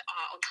ladies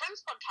on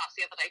Clem's podcast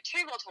the other day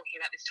too while talking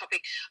about this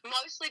topic,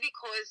 mostly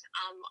because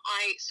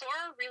I saw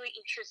a really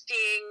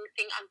interesting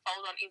thing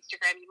unfold on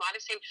Instagram. You might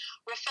have seen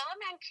Rafaela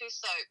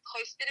Mancuso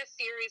posted a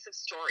series of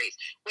stories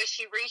where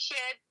she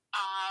reshared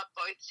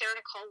both Sarah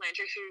Nicole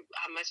Landry, who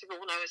most people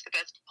will know as the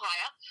best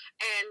player,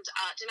 and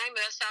Danae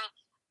Mercer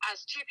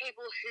as two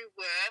people who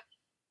were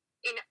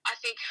I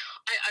think,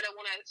 I don't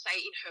want to say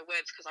in her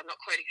words because I'm not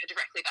quoting her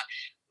directly, but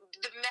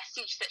the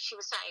message that she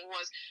was saying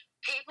was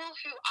people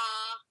who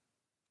are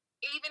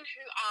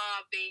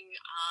being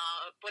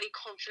body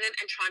confident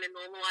and trying to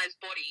normalise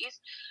bodies,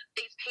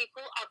 these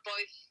people are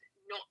both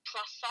not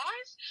plus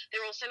size.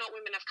 They're also not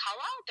women of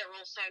colour. They're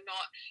also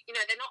not,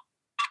 they're not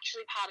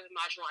actually part of the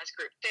marginalised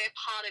group. They're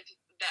part of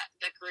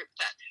the group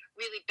that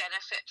really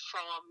benefit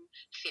from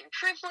thin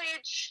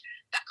privilege,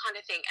 that kind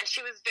of thing. And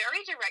she was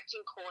very direct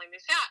in calling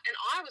this out. And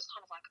I was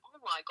kind of like,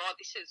 oh my God,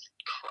 this is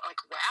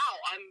like, wow,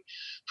 I'm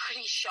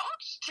pretty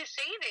shocked to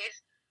see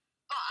this.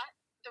 But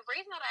the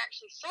reason that I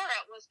actually saw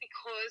it was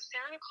because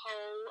Sarah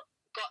Nicole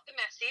got the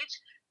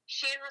message.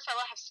 She and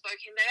Rafaela have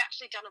spoken. They've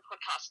actually done a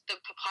podcast, the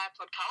Papaya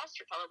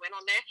podcast. Rafaela went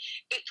on there.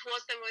 It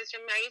was the most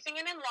amazing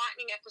and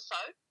enlightening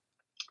episode.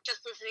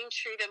 Just listening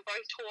to them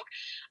both talk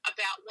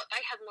about what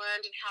they had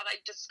learned and how they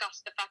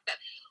discussed the fact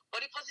that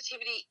body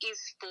positivity is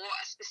for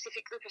a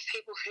specific group of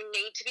people who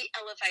need to be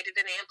elevated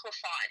and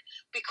amplified,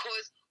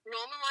 because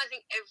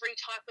normalising every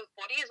type of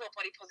body is what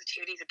body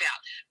positivity is about.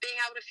 Being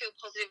able to feel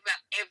positive about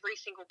every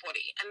single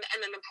body. And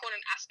an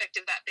important aspect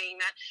of that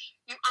being that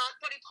you aren't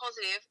body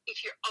positive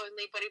if you're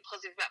only body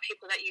positive about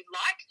people that you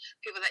like,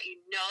 people that you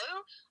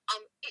know.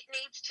 It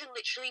needs to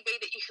literally be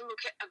that you can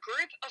look at a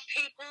group of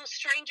people,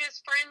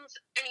 strangers, friends,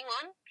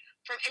 anyone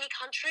from any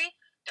country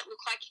that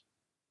look like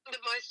the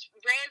most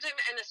random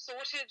and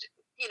assorted,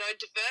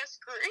 diverse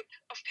group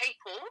of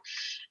people,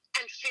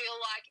 and feel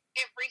like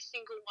every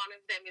single one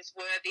of them is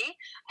worthy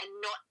and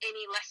not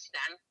any less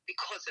than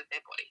because of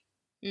their body.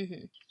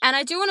 Mm-hmm. And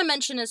I do want to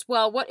mention as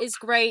well, what is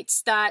great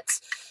that,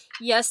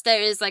 yes,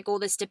 there is like all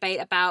this debate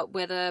about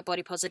whether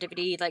body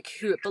positivity, like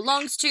who it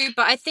belongs to,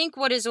 but I think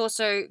what is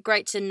also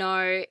great to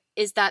know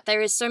is that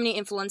there is so many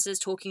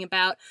influencers talking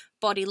about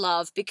body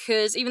love,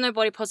 because even though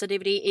body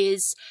positivity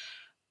is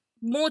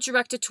more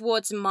directed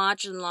towards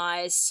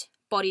marginalized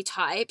body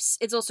types,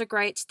 it's also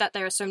great that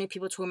there are so many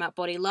people talking about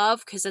body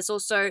love, because there's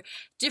also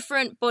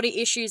different body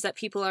issues that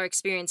people are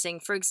experiencing.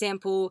 For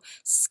example,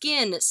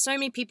 skin. So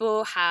many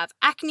people have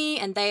acne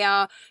and they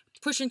are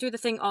pushing through the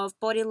thing of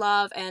body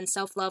love and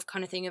self-love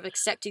kind of thing of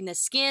accepting their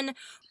skin.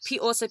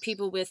 Also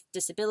people with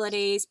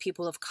disabilities,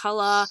 people of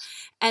color,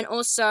 and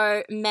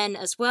also men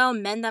as well,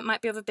 men that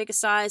might be of a bigger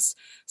size.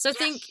 So I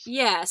think,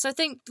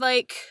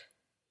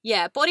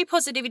 body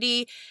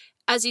positivity,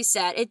 as you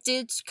said, it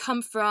did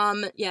come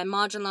from,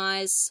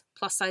 marginalized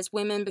plus-size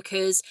women,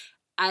 because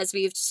as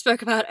we've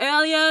spoke about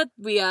earlier,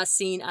 we are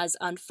seen as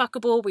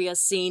unfuckable, we are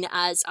seen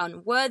as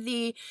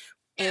unworthy,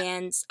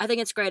 and I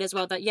think it's great as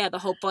well that, the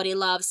whole body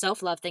love,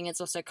 self-love thing is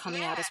also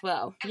coming out as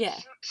well. And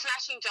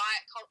smashing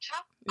diet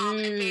culture and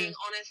being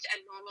honest and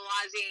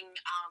normalising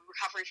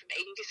recovery from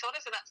eating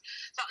disorder. So that's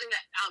something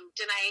that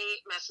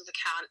Danae Mercer's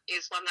account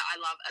is one that I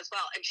love as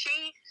well. And she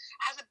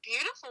has a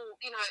beautiful,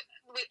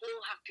 we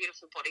all have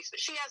beautiful bodies,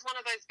 but she has one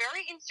of those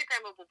very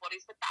Instagrammable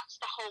bodies, but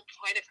that's the whole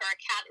point of her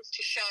account, is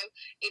to show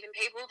even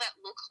people that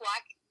look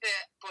like the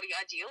body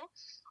ideal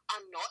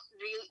are not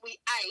really,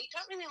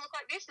 don't really look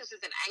like this. This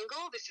is an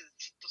angle, this is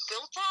the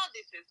filter,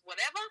 this is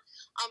whatever,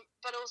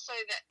 but also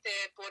that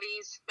their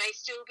bodies may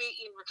still be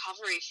in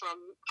recovery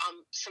from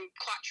some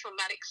quite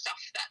traumatic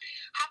stuff that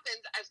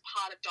happens as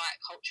part of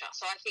diet culture.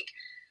 So I think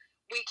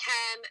we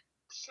can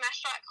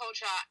smash diet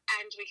culture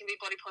and we can be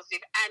body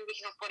positive and we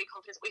can have body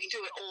confidence. We can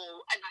do it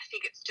all. And I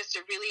think it's just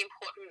a really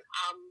important,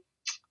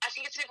 I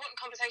think it's an important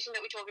conversation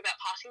that we talk about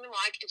passing the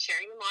mic and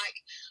sharing the mic,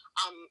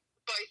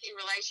 both in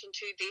relation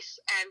to this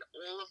and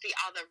all of the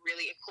other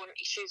really important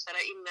issues that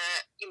are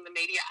in the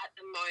media at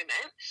the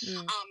moment.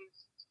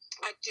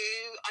 I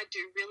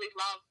do really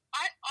love.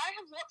 I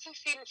have lots of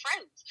thin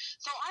friends,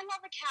 so I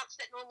love accounts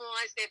that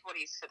normalise their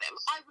bodies for them.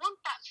 I want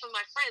that for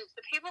my friends,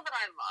 the people that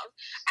I love,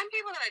 and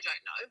people that I don't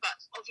know, but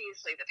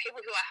obviously the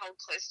people who are held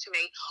close to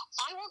me.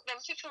 I want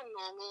them to feel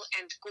normal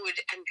and good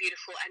and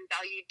beautiful and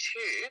valued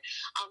too,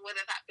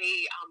 whether that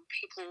be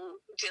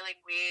people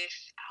dealing with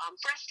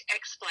breast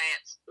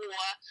explants or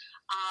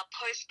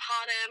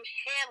postpartum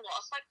hair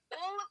loss, like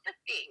all of the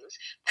things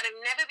that have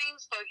never been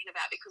spoken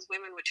about because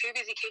women were too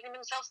busy keeping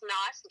themselves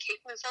nice and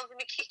keeping themselves in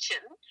the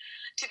kitchen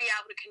to be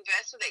able to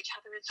converse with each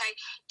other and say,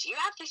 do you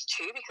have this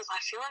too? Because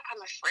I feel like I'm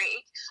a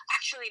freak.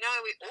 Actually, no,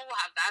 we all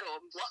have that, or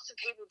lots of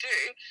people do.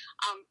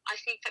 I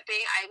think that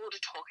being able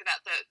to talk about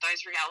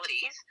those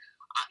realities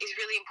is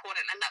really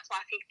important, and that's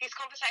why I think this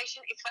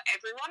conversation is for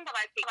everyone. But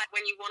I think like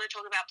when you want to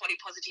talk about body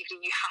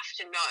positivity, you have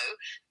to know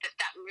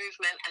that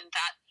movement and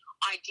that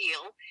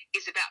ideal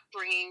is about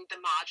bringing the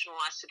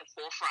marginalised to the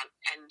forefront,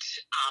 and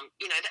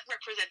that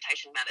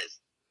representation matters.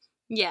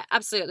 Yeah,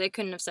 absolutely. I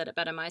couldn't have said it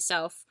better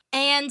myself.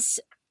 And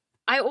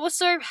I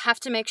also have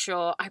to make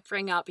sure I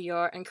bring up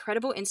your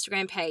incredible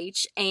Instagram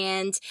page,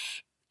 and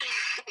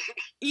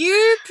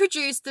you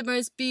produce the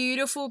most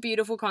beautiful,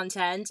 beautiful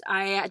content.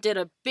 I did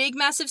a big,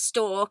 massive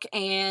stalk,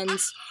 and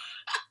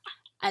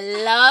I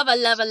love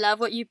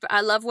what you make.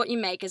 I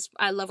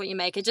love what you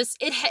make. It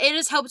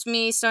has helped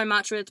me so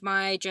much with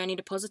my journey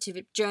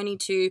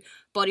to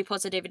body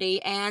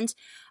positivity, and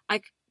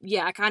I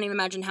can't even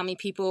imagine how many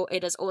people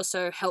it has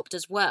also helped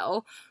as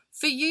well.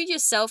 For you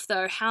yourself,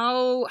 though,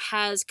 how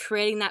has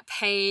creating that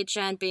page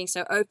and being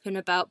so open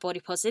about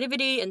body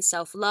positivity and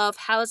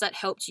self-love, how has that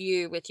helped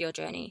you with your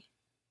journey?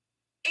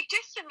 It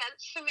just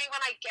cements for me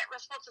when I get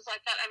responses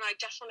like that, and I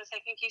just want to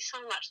say thank you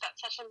so much.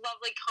 That's such a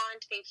lovely, kind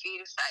thing for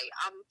you to say.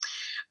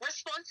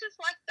 Responses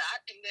like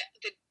that, and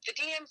the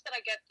DMs that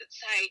I get that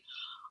say,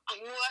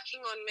 I'm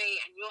working on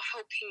me and you're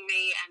helping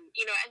me, and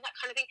and that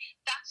kind of thing,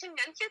 that's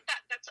cemented.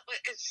 That's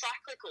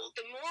cyclical.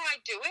 The more I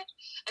do it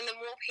and the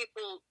more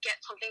people get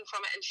something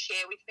from it and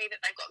share with me that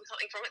they've gotten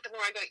something from it, the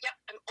more I go, yep,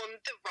 I'm on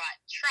the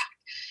right track.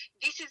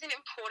 This is an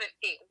important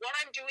thing. What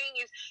I'm doing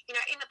is, in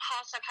the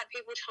past I've had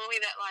people tell me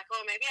that, like,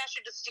 oh, maybe I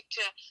should just stick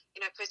to,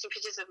 posting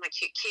pictures of my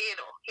cute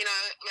kid, or,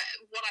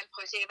 what I'm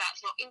posting about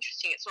is not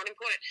interesting, it's not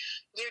important.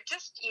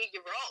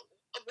 You're wrong.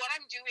 What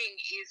I'm doing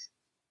is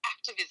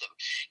activism.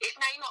 It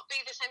may not be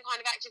the same kind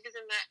of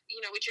activism that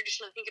we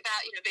traditionally think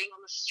about, being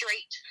on the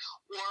street,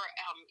 or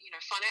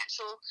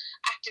financial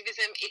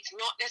activism. It's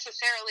not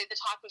necessarily the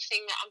type of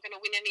thing that I'm going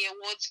to win any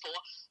awards for,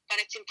 but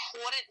it's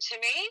important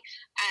to me,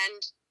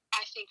 and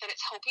I think that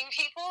it's helping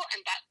people,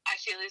 and that I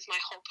feel is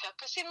my whole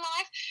purpose in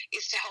life,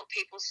 is to help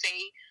people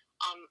see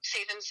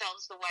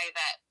themselves the way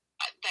that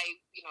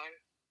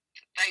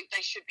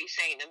they should be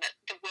seen, and that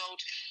the world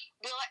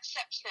will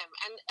accept them,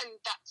 and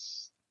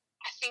that's.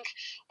 I think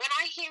when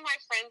I hear my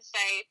friends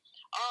say,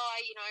 oh,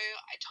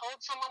 I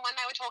told someone when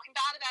they were talking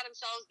bad about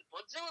themselves that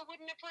BodZilla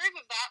wouldn't approve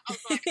of that, I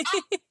was like,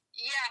 oh,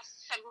 yes,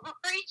 I'm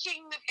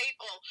reaching the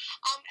people.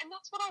 And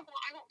that's what I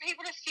want. I want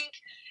people to think,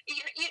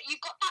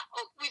 you've got that,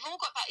 we've all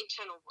got that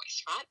internal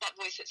voice, right? That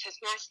voice that says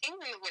nice things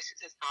and the voice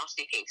that says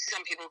nasty things.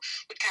 Some people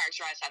would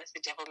characterize that as the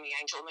devil and the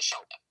angel on the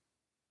shoulder.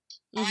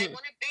 Mm-hmm. I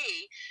want to be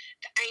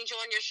the angel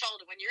on your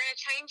shoulder when you're in a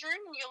change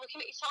room and you're looking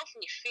at yourself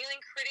and you're feeling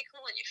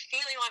critical and you're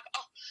feeling like,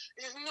 oh,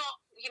 this is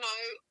not,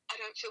 I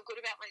don't feel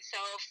good about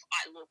myself.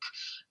 And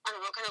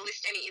I'm not going to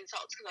list any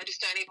insults because I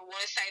just don't even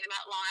want to say them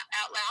out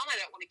loud. I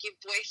don't want to give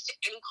voice to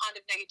any kind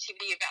of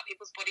negativity about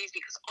people's bodies,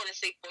 because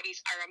honestly, bodies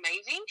are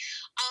amazing.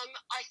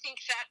 I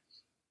think that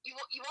you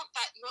want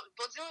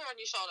BodZilla on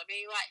your shoulder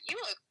being like, you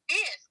look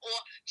fierce, or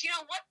do you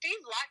know what,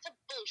 these lights are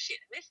bullshit,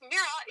 and this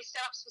mirror is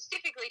set up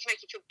specifically to make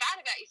you feel bad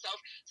about yourself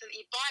so that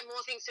you buy more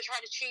things to try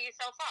to cheer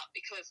yourself up,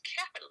 because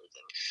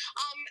capitalism.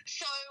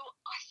 So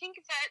I think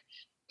that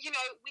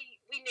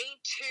we need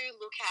to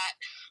look at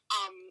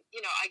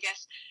I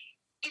guess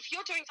if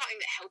you're doing something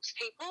that helps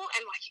people,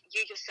 and like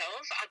you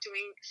yourselves are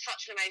doing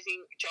such an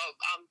amazing job,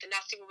 the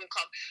Nasty Woman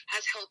Club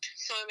has helped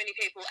so many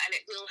people, and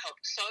it will help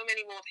so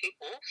many more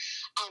people.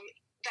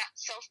 That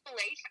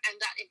self-belief and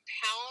that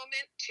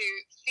empowerment to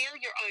feel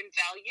your own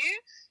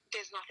value,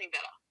 there's nothing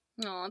better.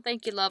 Oh,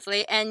 thank you,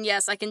 lovely. And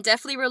yes, I can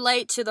definitely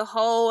relate to the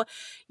whole,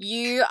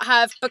 you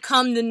have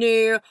become the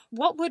new,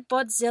 what would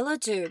BodZilla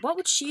do? What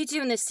would she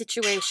do in this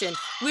situation?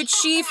 Would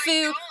she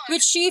feel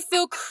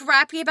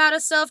crappy about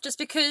herself just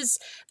because,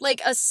 like,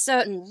 a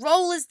certain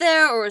role is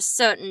there or a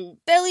certain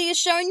belly is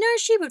showing? No,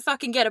 she would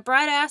fucking get a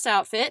bright ass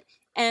outfit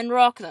and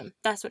rock them.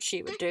 That's what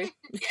she would do.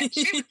 Yeah,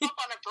 she would pop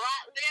on a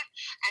bright lip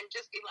and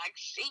just be like,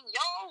 see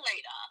y'all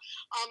later.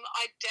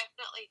 I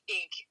definitely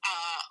think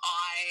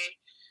I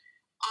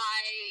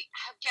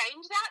have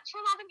gained that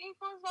from other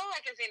people as well,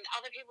 like as in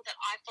other people that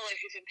I follow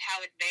who've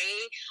empowered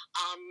me.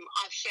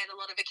 I've shared a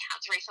lot of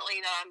accounts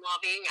recently that I'm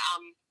loving.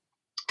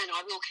 and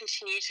I will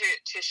continue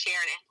to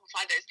share and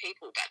amplify those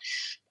people. But,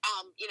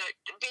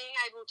 being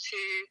able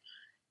to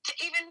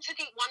even to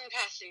think one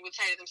person would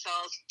say to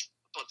themselves,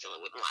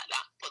 BodZilla wouldn't like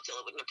that,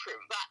 BodZilla wouldn't approve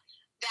of that,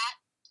 that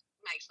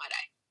makes my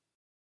day.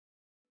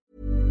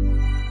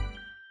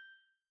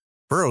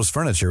 Burrow's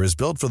furniture is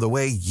built for the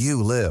way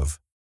you live.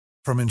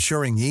 From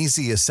ensuring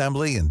easy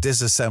assembly and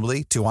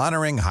disassembly to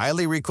honoring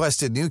highly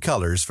requested new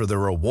colors for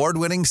their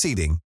award-winning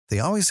seating, they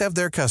always have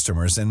their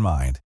customers in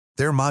mind.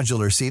 Their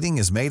modular seating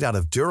is made out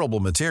of durable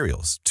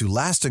materials to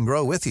last and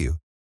grow with you.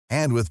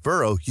 And with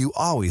Burrow, you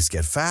always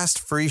get fast,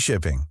 free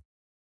shipping.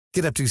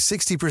 Get up to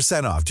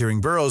 60% off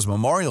during Burrow's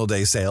Memorial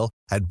Day sale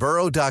at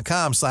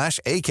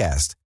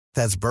burrow.com/ACAST.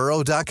 That's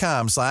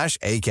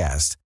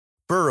burrow.com/ACAST.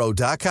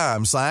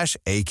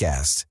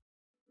 burrow.com/ACAST.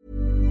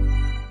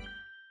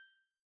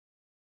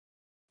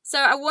 So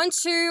I want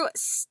to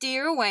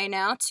steer away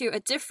now to a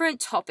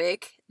different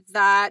topic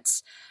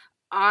that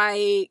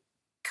I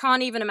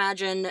can't even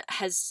imagine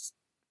has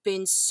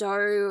been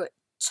so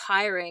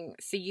tiring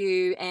for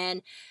you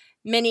and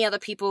many other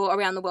people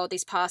around the world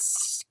these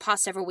past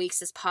several weeks,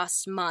 this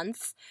past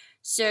month.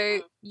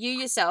 So you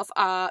yourself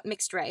are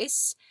mixed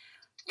race.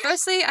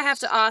 Firstly, I have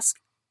to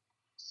ask,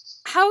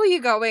 how are you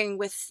going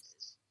with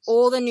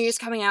all the news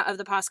coming out of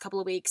the past couple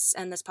of weeks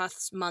and this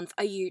past month?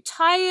 Are you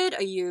tired?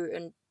 Are you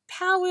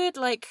empowered?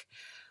 Like,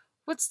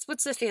 what's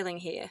the feeling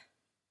here?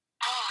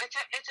 Oh,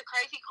 it's a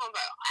crazy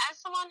combo.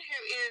 As someone who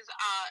is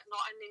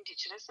not an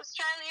Indigenous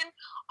Australian,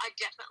 I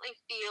definitely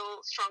feel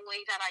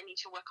strongly that I need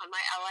to work on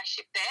my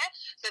allyship there.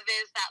 So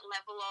there's that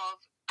level of,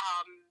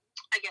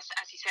 I guess,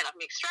 as you said, I'm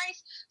mixed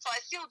race. So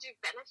I still do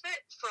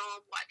benefit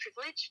from white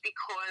privilege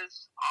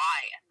because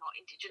I am not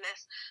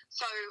Indigenous.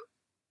 So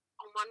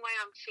on one way,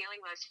 I'm feeling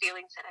those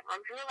feelings that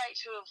everyone can relate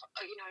to of,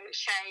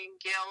 shame,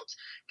 guilt,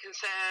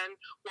 concern.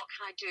 What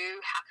can I do?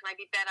 How can I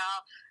be better?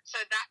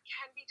 So that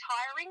can be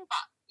tiring,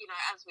 but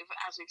as we've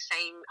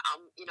seen,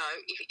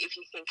 if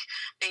you think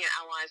being an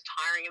ally is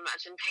tiring,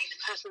 imagine being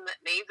the person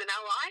that needs an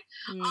ally.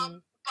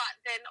 But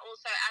then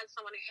also, as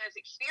someone who has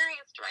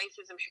experienced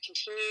racism, who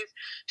continues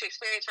to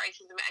experience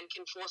racism and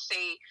can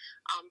foresee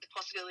the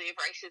possibility of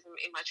racism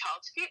in my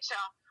child's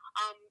future,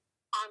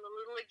 I'm a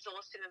little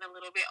exhausted and a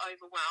little bit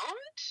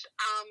overwhelmed.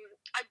 I'm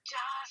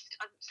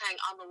saying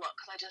I'm a lot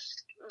because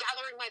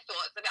gathering my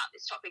thoughts about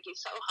this topic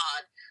is so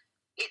hard.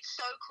 It's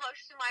so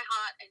close to my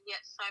heart, and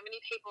yet so many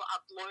people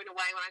are blown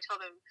away when I tell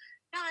them,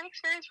 no, I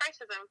experienced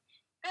racism.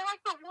 They're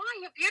like, but why?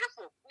 You're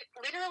beautiful.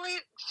 Literally,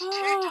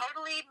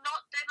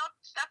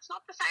 that's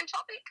not the same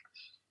topic.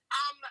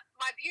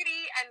 My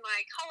beauty and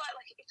my colour,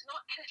 it's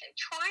not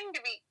trying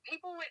to be,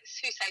 people who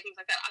say things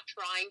like that are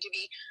trying to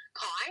be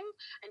kind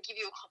and give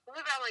you a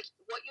compliment. I'm like,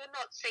 what you're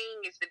not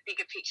seeing is the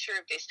bigger picture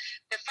of this.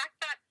 The fact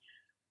that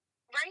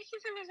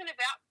racism isn't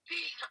about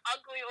being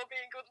ugly or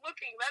being good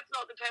looking. That's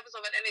not the purpose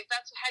of it. And if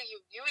that's how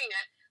you're viewing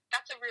it,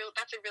 that's a real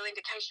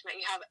indication that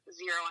you have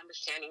zero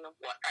understanding of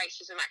what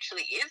racism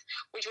actually is,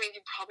 which means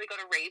you've probably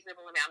got a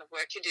reasonable amount of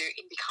work to do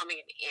in becoming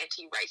an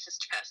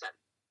anti-racist person.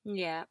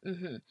 Yeah.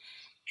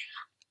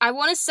 I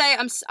want to say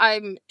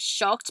I'm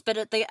shocked, but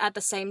at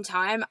the same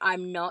time,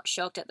 I'm not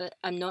shocked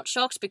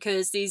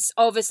because this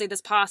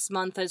past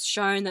month has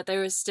shown that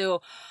there is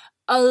still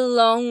a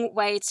long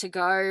way to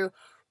go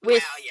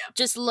with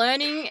just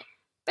learning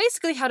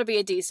basically how to be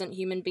a decent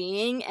human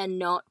being and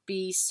not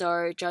be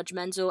so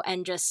judgmental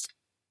and just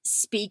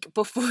speak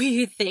before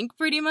you think,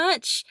 pretty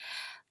much.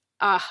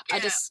 I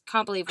just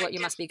can't believe what you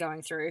must be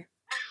going through.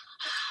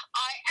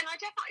 I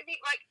definitely think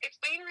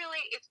it's been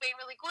really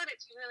good.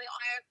 It's been really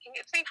eye-opening.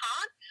 It's been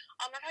hard.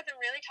 I've had some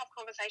really tough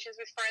conversations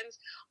with friends.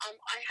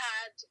 I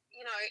had,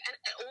 and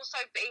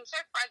also being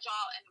so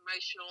fragile and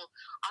emotional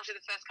after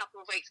the first couple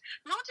of weeks.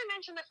 Not to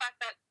mention the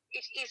fact that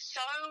it is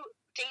so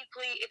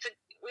deeply.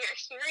 We're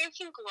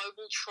experiencing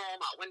global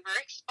trauma when we're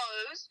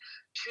exposed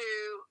to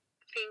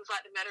things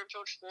like the murder of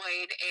George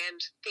Floyd and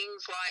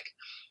things like.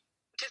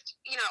 Just,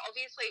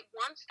 obviously,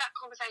 once that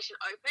conversation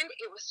opened,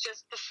 it was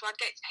just the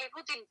floodgates.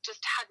 People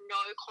had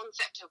no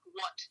concept of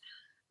what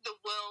the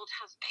world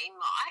has been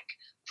like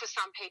for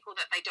some people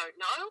that they don't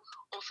know,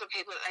 or for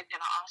people that they've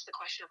never asked the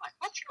question of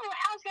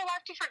how's your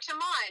life different to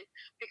mine,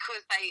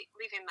 because they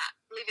live in that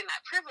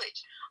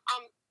privilege.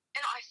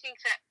 And I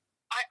think that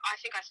I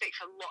think I speak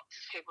for lots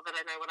of people that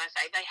I know when I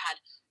say they had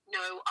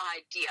no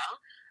idea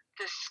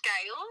the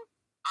scale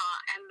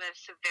and the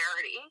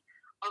severity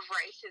of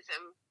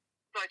racism,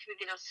 both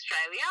within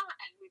Australia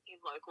and within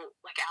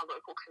our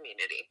local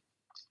community.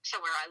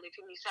 So where I live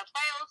in New South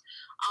Wales,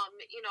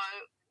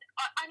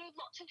 I know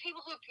lots of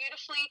people who are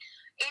beautifully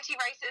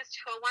anti-racist,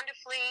 who are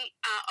wonderfully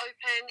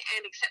open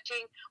and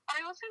accepting, but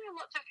I also know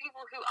lots of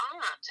people who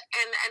aren't.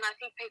 And I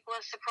think people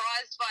are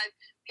surprised by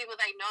people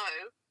they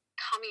know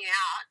coming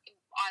out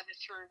either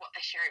through what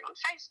they're sharing on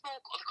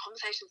Facebook or the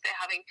conversations they're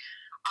having,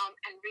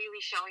 and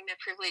really showing their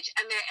privilege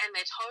and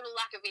their total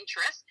lack of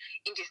interest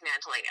in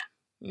dismantling it.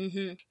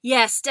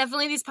 Yes,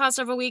 definitely these past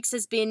several weeks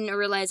has been a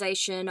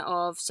realization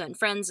of certain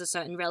friends or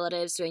certain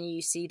relatives when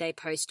you see they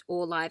post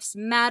All Lives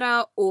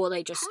Matter or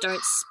they just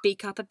don't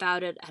speak up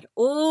about it at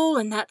all,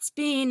 and that's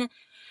been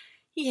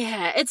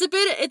Yeah,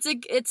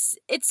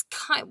 it's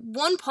kind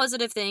one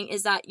positive thing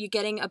is that you're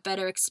getting a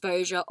better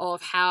exposure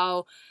of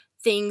how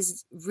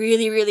things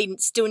really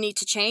still need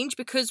to change,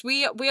 because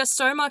we are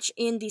so much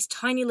in these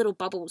tiny little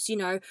bubbles, you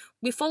know.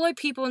 We follow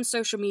people on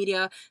social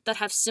media that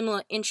have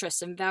similar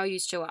interests and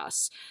values to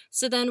us.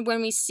 So then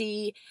when we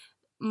see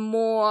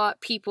more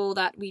people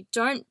that we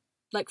don't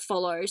like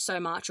follow so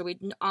much, or we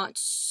aren't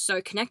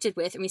so connected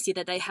with, and we see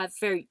that they have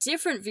very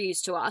different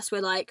views to us,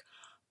 we're like,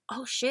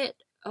 oh shit,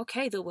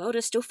 okay, the world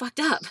is still fucked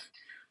up.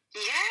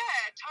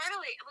 Yeah,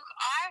 totally. Look,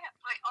 I have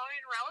my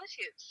own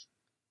relatives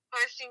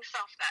posting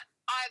stuff that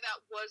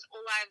either was all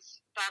lives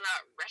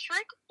banner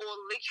rhetoric or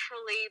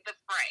literally the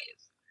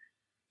phrase.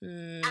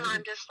 And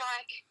I'm just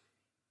like,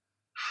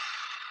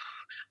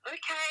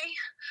 okay.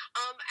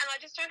 And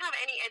I just don't have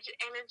any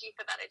energy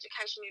for that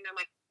education. You know,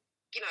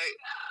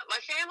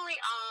 my family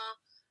are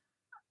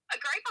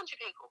a great bunch of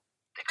people.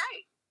 They're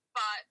great.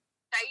 But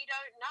they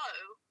don't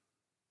know,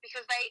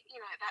 because they, you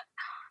know, that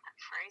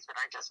phrase that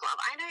I just love,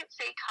 I don't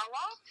see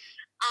colour.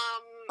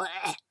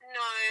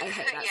 No. I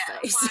hate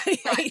that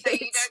phrase. Right. So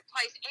you don't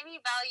place any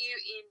value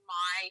in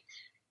my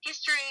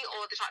history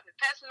or the type of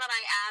person that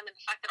I am, and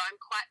the fact that I'm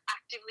quite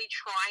actively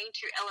trying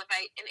to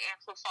elevate and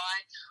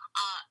amplify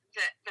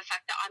the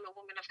fact that I'm a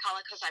woman of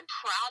colour, because I'm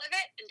proud of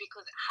it and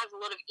because it has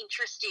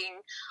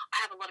I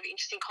have a lot of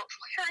interesting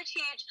cultural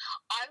heritage.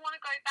 I want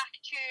to go back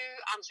to,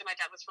 so my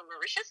dad was from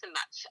Mauritius, and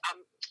that's,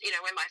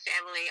 where my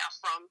family are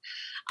from,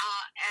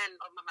 and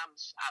my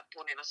mum's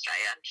born in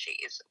Australia, and she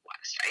is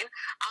white Australian.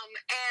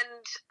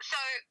 And so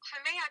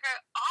for me, I go,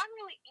 I'm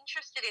really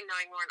interested in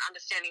knowing more and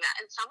understanding that,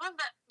 and some of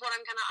that, what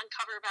I'm going to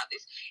uncover about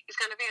this is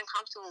going to be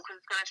uncomfortable,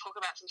 because it's going to talk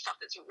about some stuff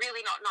that's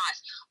really not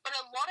nice, but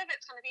a lot of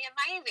it's going to be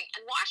amazing.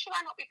 And why should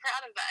I not be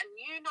proud of that? And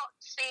you not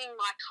seeing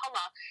my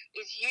colour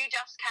is you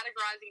just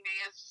categorising me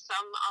as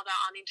some other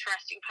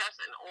uninteresting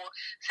person, or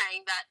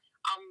saying that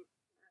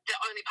the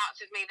only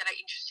parts of me that are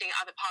interesting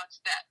are the parts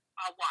that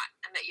are white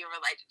and that you're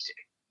related to.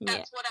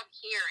 That's what I'm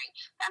hearing.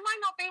 That might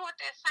not be what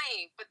they're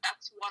saying, but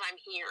that's what I'm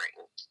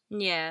hearing.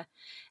 Yeah.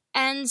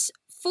 And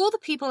for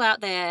the people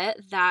out there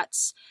that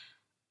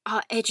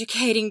are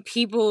educating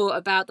people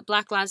about the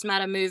Black Lives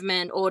Matter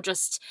movement, or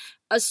just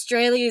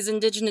Australia's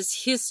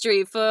Indigenous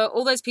history, for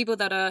all those people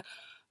that are,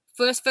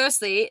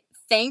 firstly,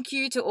 thank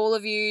you to all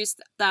of you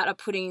that are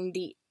putting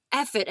the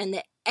effort and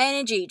the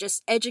energy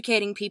just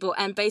educating people,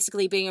 and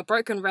basically being a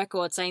broken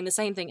record, saying the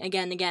same thing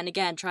again,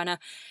 trying to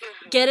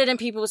get it in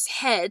people's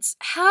heads.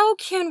 How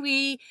can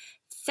we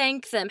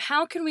thank them?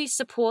 How can we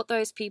support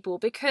those people?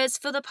 Because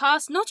for the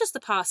past, not just the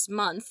past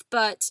month,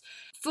 but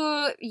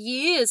for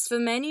years, for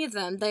many of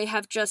them, they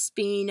have just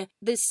been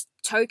this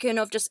token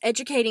of just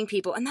educating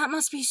people, and that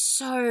must be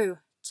so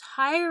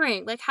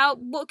tiring. Like,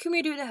 what can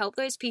we do to help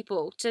those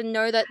people to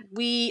know that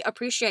we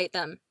appreciate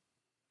them?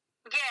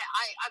 Yeah,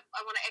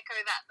 I want to echo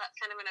that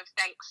sentiment of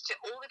thanks to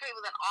all the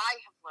people that I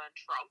have learned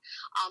from.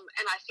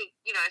 And I think,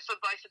 for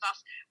both of us,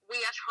 we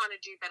are trying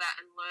to do better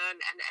and learn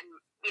and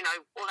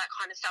all that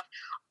kind of stuff.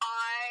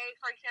 I,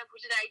 for example,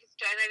 today just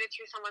donated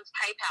through someone's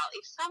PayPal.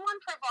 If someone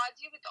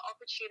provides you with the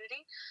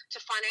opportunity to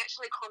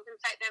financially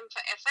compensate them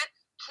for effort,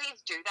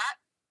 please do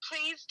that.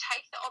 Please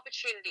take the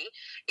opportunity.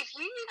 If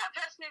you knew that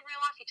person in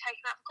real life, you'd take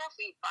them out for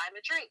coffee, you'd buy them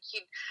a drink,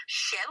 you'd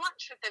share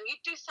lunch with them,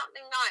 you'd do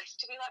something nice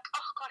to be like,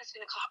 oh God, it's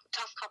been a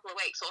tough couple of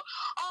weeks, or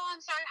oh,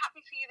 I'm so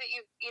happy for you that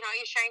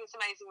you're sharing this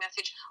amazing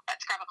message.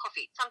 Let's grab a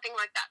coffee, something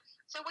like that.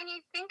 So when you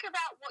think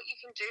about what you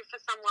can do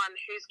for someone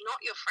who's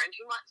not your friend,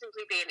 who might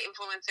simply be an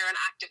influencer, an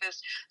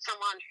activist,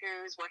 someone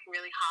who's working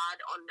really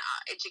hard on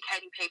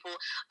educating people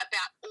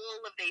about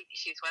all of these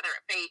issues, whether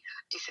it be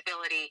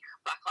disability,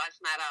 Black Lives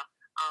Matter,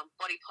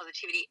 body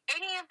positivity,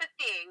 any of the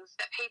things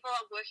that people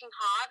are working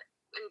hard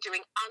and doing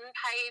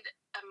unpaid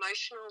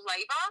emotional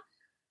labour,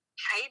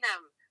 pay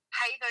them.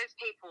 Pay those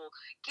people.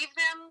 Give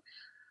them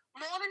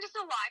more than just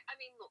a like. I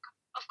mean, look,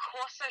 of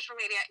course social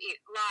media,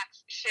 it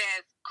likes,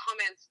 shares,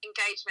 comments,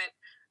 engagement.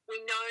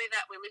 We know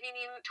that we're living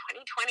in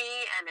 2020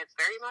 and it's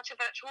very much a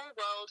virtual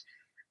world.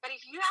 But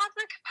if you have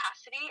the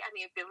capacity and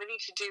the ability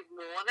to do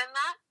more than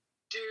that,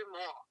 do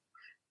more.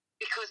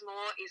 Because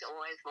more is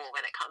always more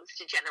when it comes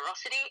to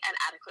generosity and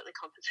adequately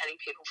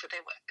compensating people for their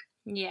work.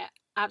 Yeah,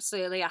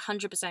 absolutely.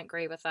 100%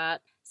 agree with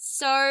that.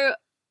 So,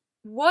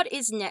 what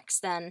is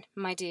next then,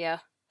 my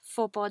dear,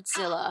 for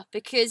BodZilla?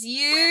 Because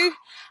you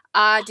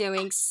are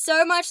doing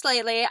so much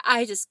lately.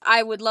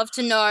 I would love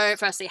to know,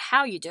 firstly,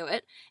 how you do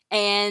it,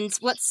 and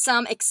what's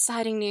some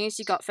exciting news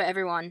you got for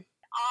everyone.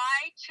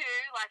 I, too,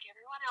 like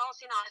everyone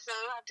else in ISO,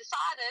 have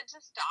decided to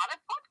start a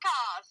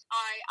podcast.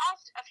 I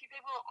asked a few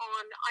people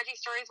on IG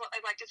stories what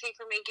they'd like to see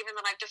from me, given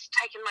that I've just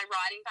taken my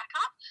writing back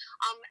up.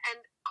 And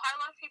quite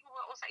a lot of people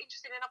were also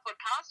interested in a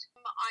podcast.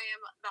 I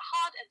am the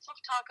hard and soft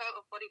taco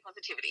of body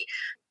positivity.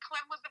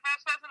 Clem was the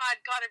first person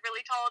I'd kind of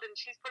really told, and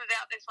she's put it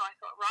out there, so I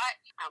thought, right,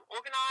 I'm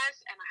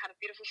organised, and I had a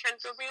beautiful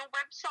Friends of Real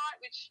website,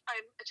 which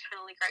I'm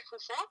eternally grateful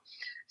for.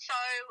 So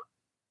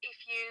if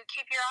you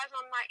keep your eyes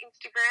on my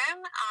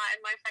Instagram and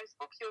my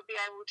Facebook, you'll be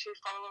able to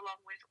follow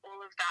along with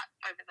all of that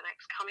over the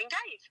next coming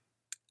days.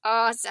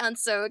 Oh,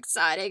 sounds so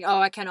exciting. Oh,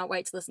 I cannot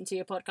wait to listen to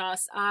your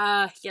podcast.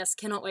 Yes,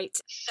 cannot wait.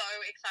 So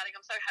exciting.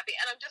 I'm so happy.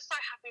 And I'm just so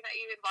happy that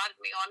you invited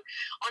me on.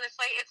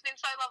 Honestly, it's been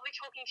so lovely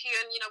talking to you.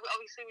 And,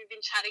 obviously we've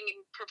been chatting and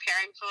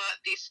preparing for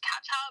this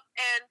catch up.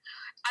 And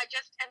I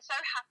just am so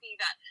happy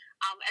that,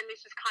 and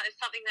this is kind of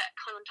something that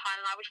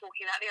Clementine and I were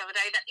talking about the other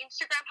day, that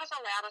Instagram has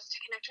allowed us to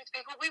connect with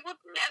people we would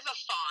never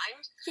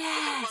find if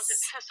it wasn't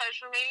for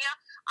social media.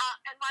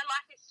 And my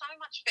life is so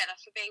much better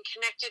for being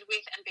connected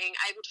with and being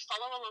able to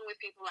follow along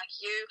with people like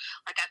you,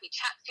 like Abby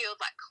Chatfield,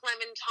 like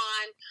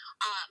Clementine,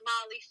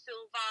 Marley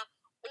Silva,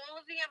 all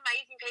of the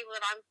amazing people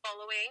that I'm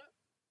following.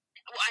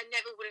 Well, I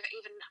never would have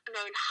even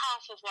known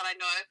half of what I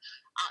know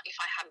if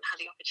I hadn't had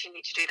the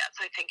opportunity to do that.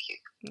 So thank you.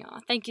 Oh,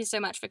 thank you so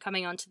much for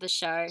coming on to the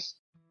show.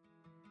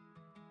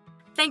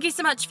 Thank you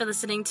so much for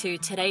listening to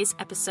today's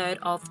episode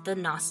of The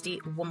Nasty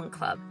Woman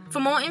Club. For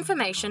more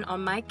information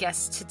on my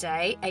guest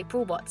today,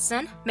 April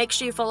Watson, make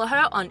sure you follow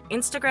her on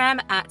Instagram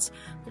at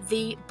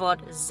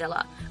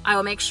BodZilla. I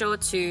will make sure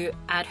to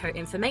add her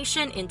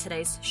information in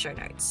today's show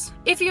notes.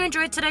 If you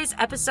enjoyed today's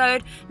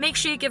episode, make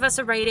sure you give us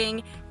a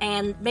rating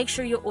and make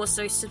sure you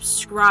also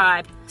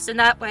subscribe so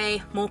that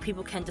way more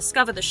people can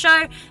discover the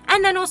show,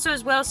 and then also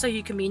as well so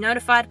you can be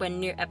notified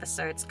when new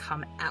episodes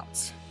come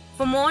out.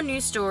 For more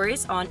news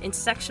stories on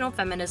intersectional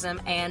feminism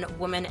and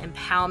women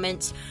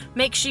empowerment,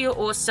 make sure you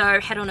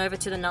also head on over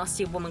to the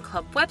Nasty Woman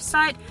Club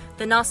website,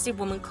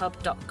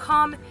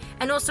 thenastywomanclub.com,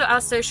 and also our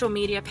social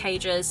media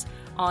pages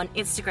on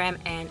Instagram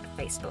and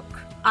Facebook.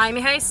 I'm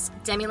your host,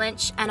 Demi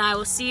Lynch, and I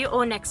will see you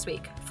all next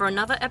week for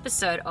another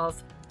episode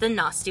of The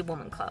Nasty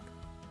Woman Club.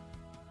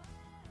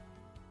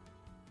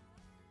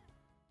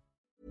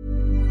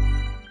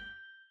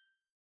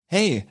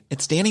 Hey,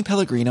 it's Danny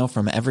Pellegrino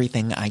from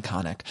Everything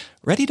Iconic.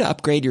 Ready to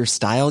upgrade your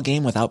style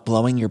game without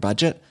blowing your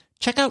budget?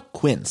 Check out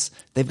Quince.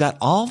 They've got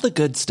all the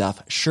good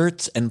stuff,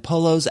 shirts and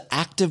polos,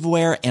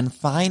 activewear, and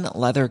fine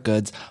leather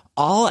goods,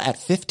 all at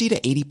 50 to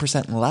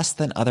 80% less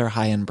than other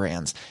high-end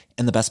brands.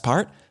 And the best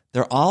part?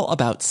 They're all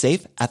about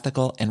safe,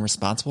 ethical, and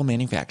responsible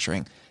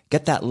manufacturing.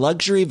 Get that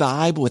luxury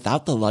vibe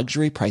without the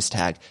luxury price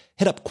tag.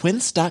 Hit up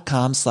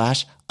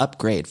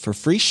quince.com/upgrade for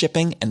free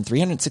shipping and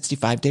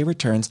 365-day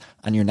returns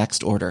on your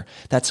next order.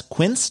 That's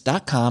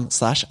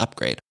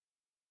quince.com/upgrade.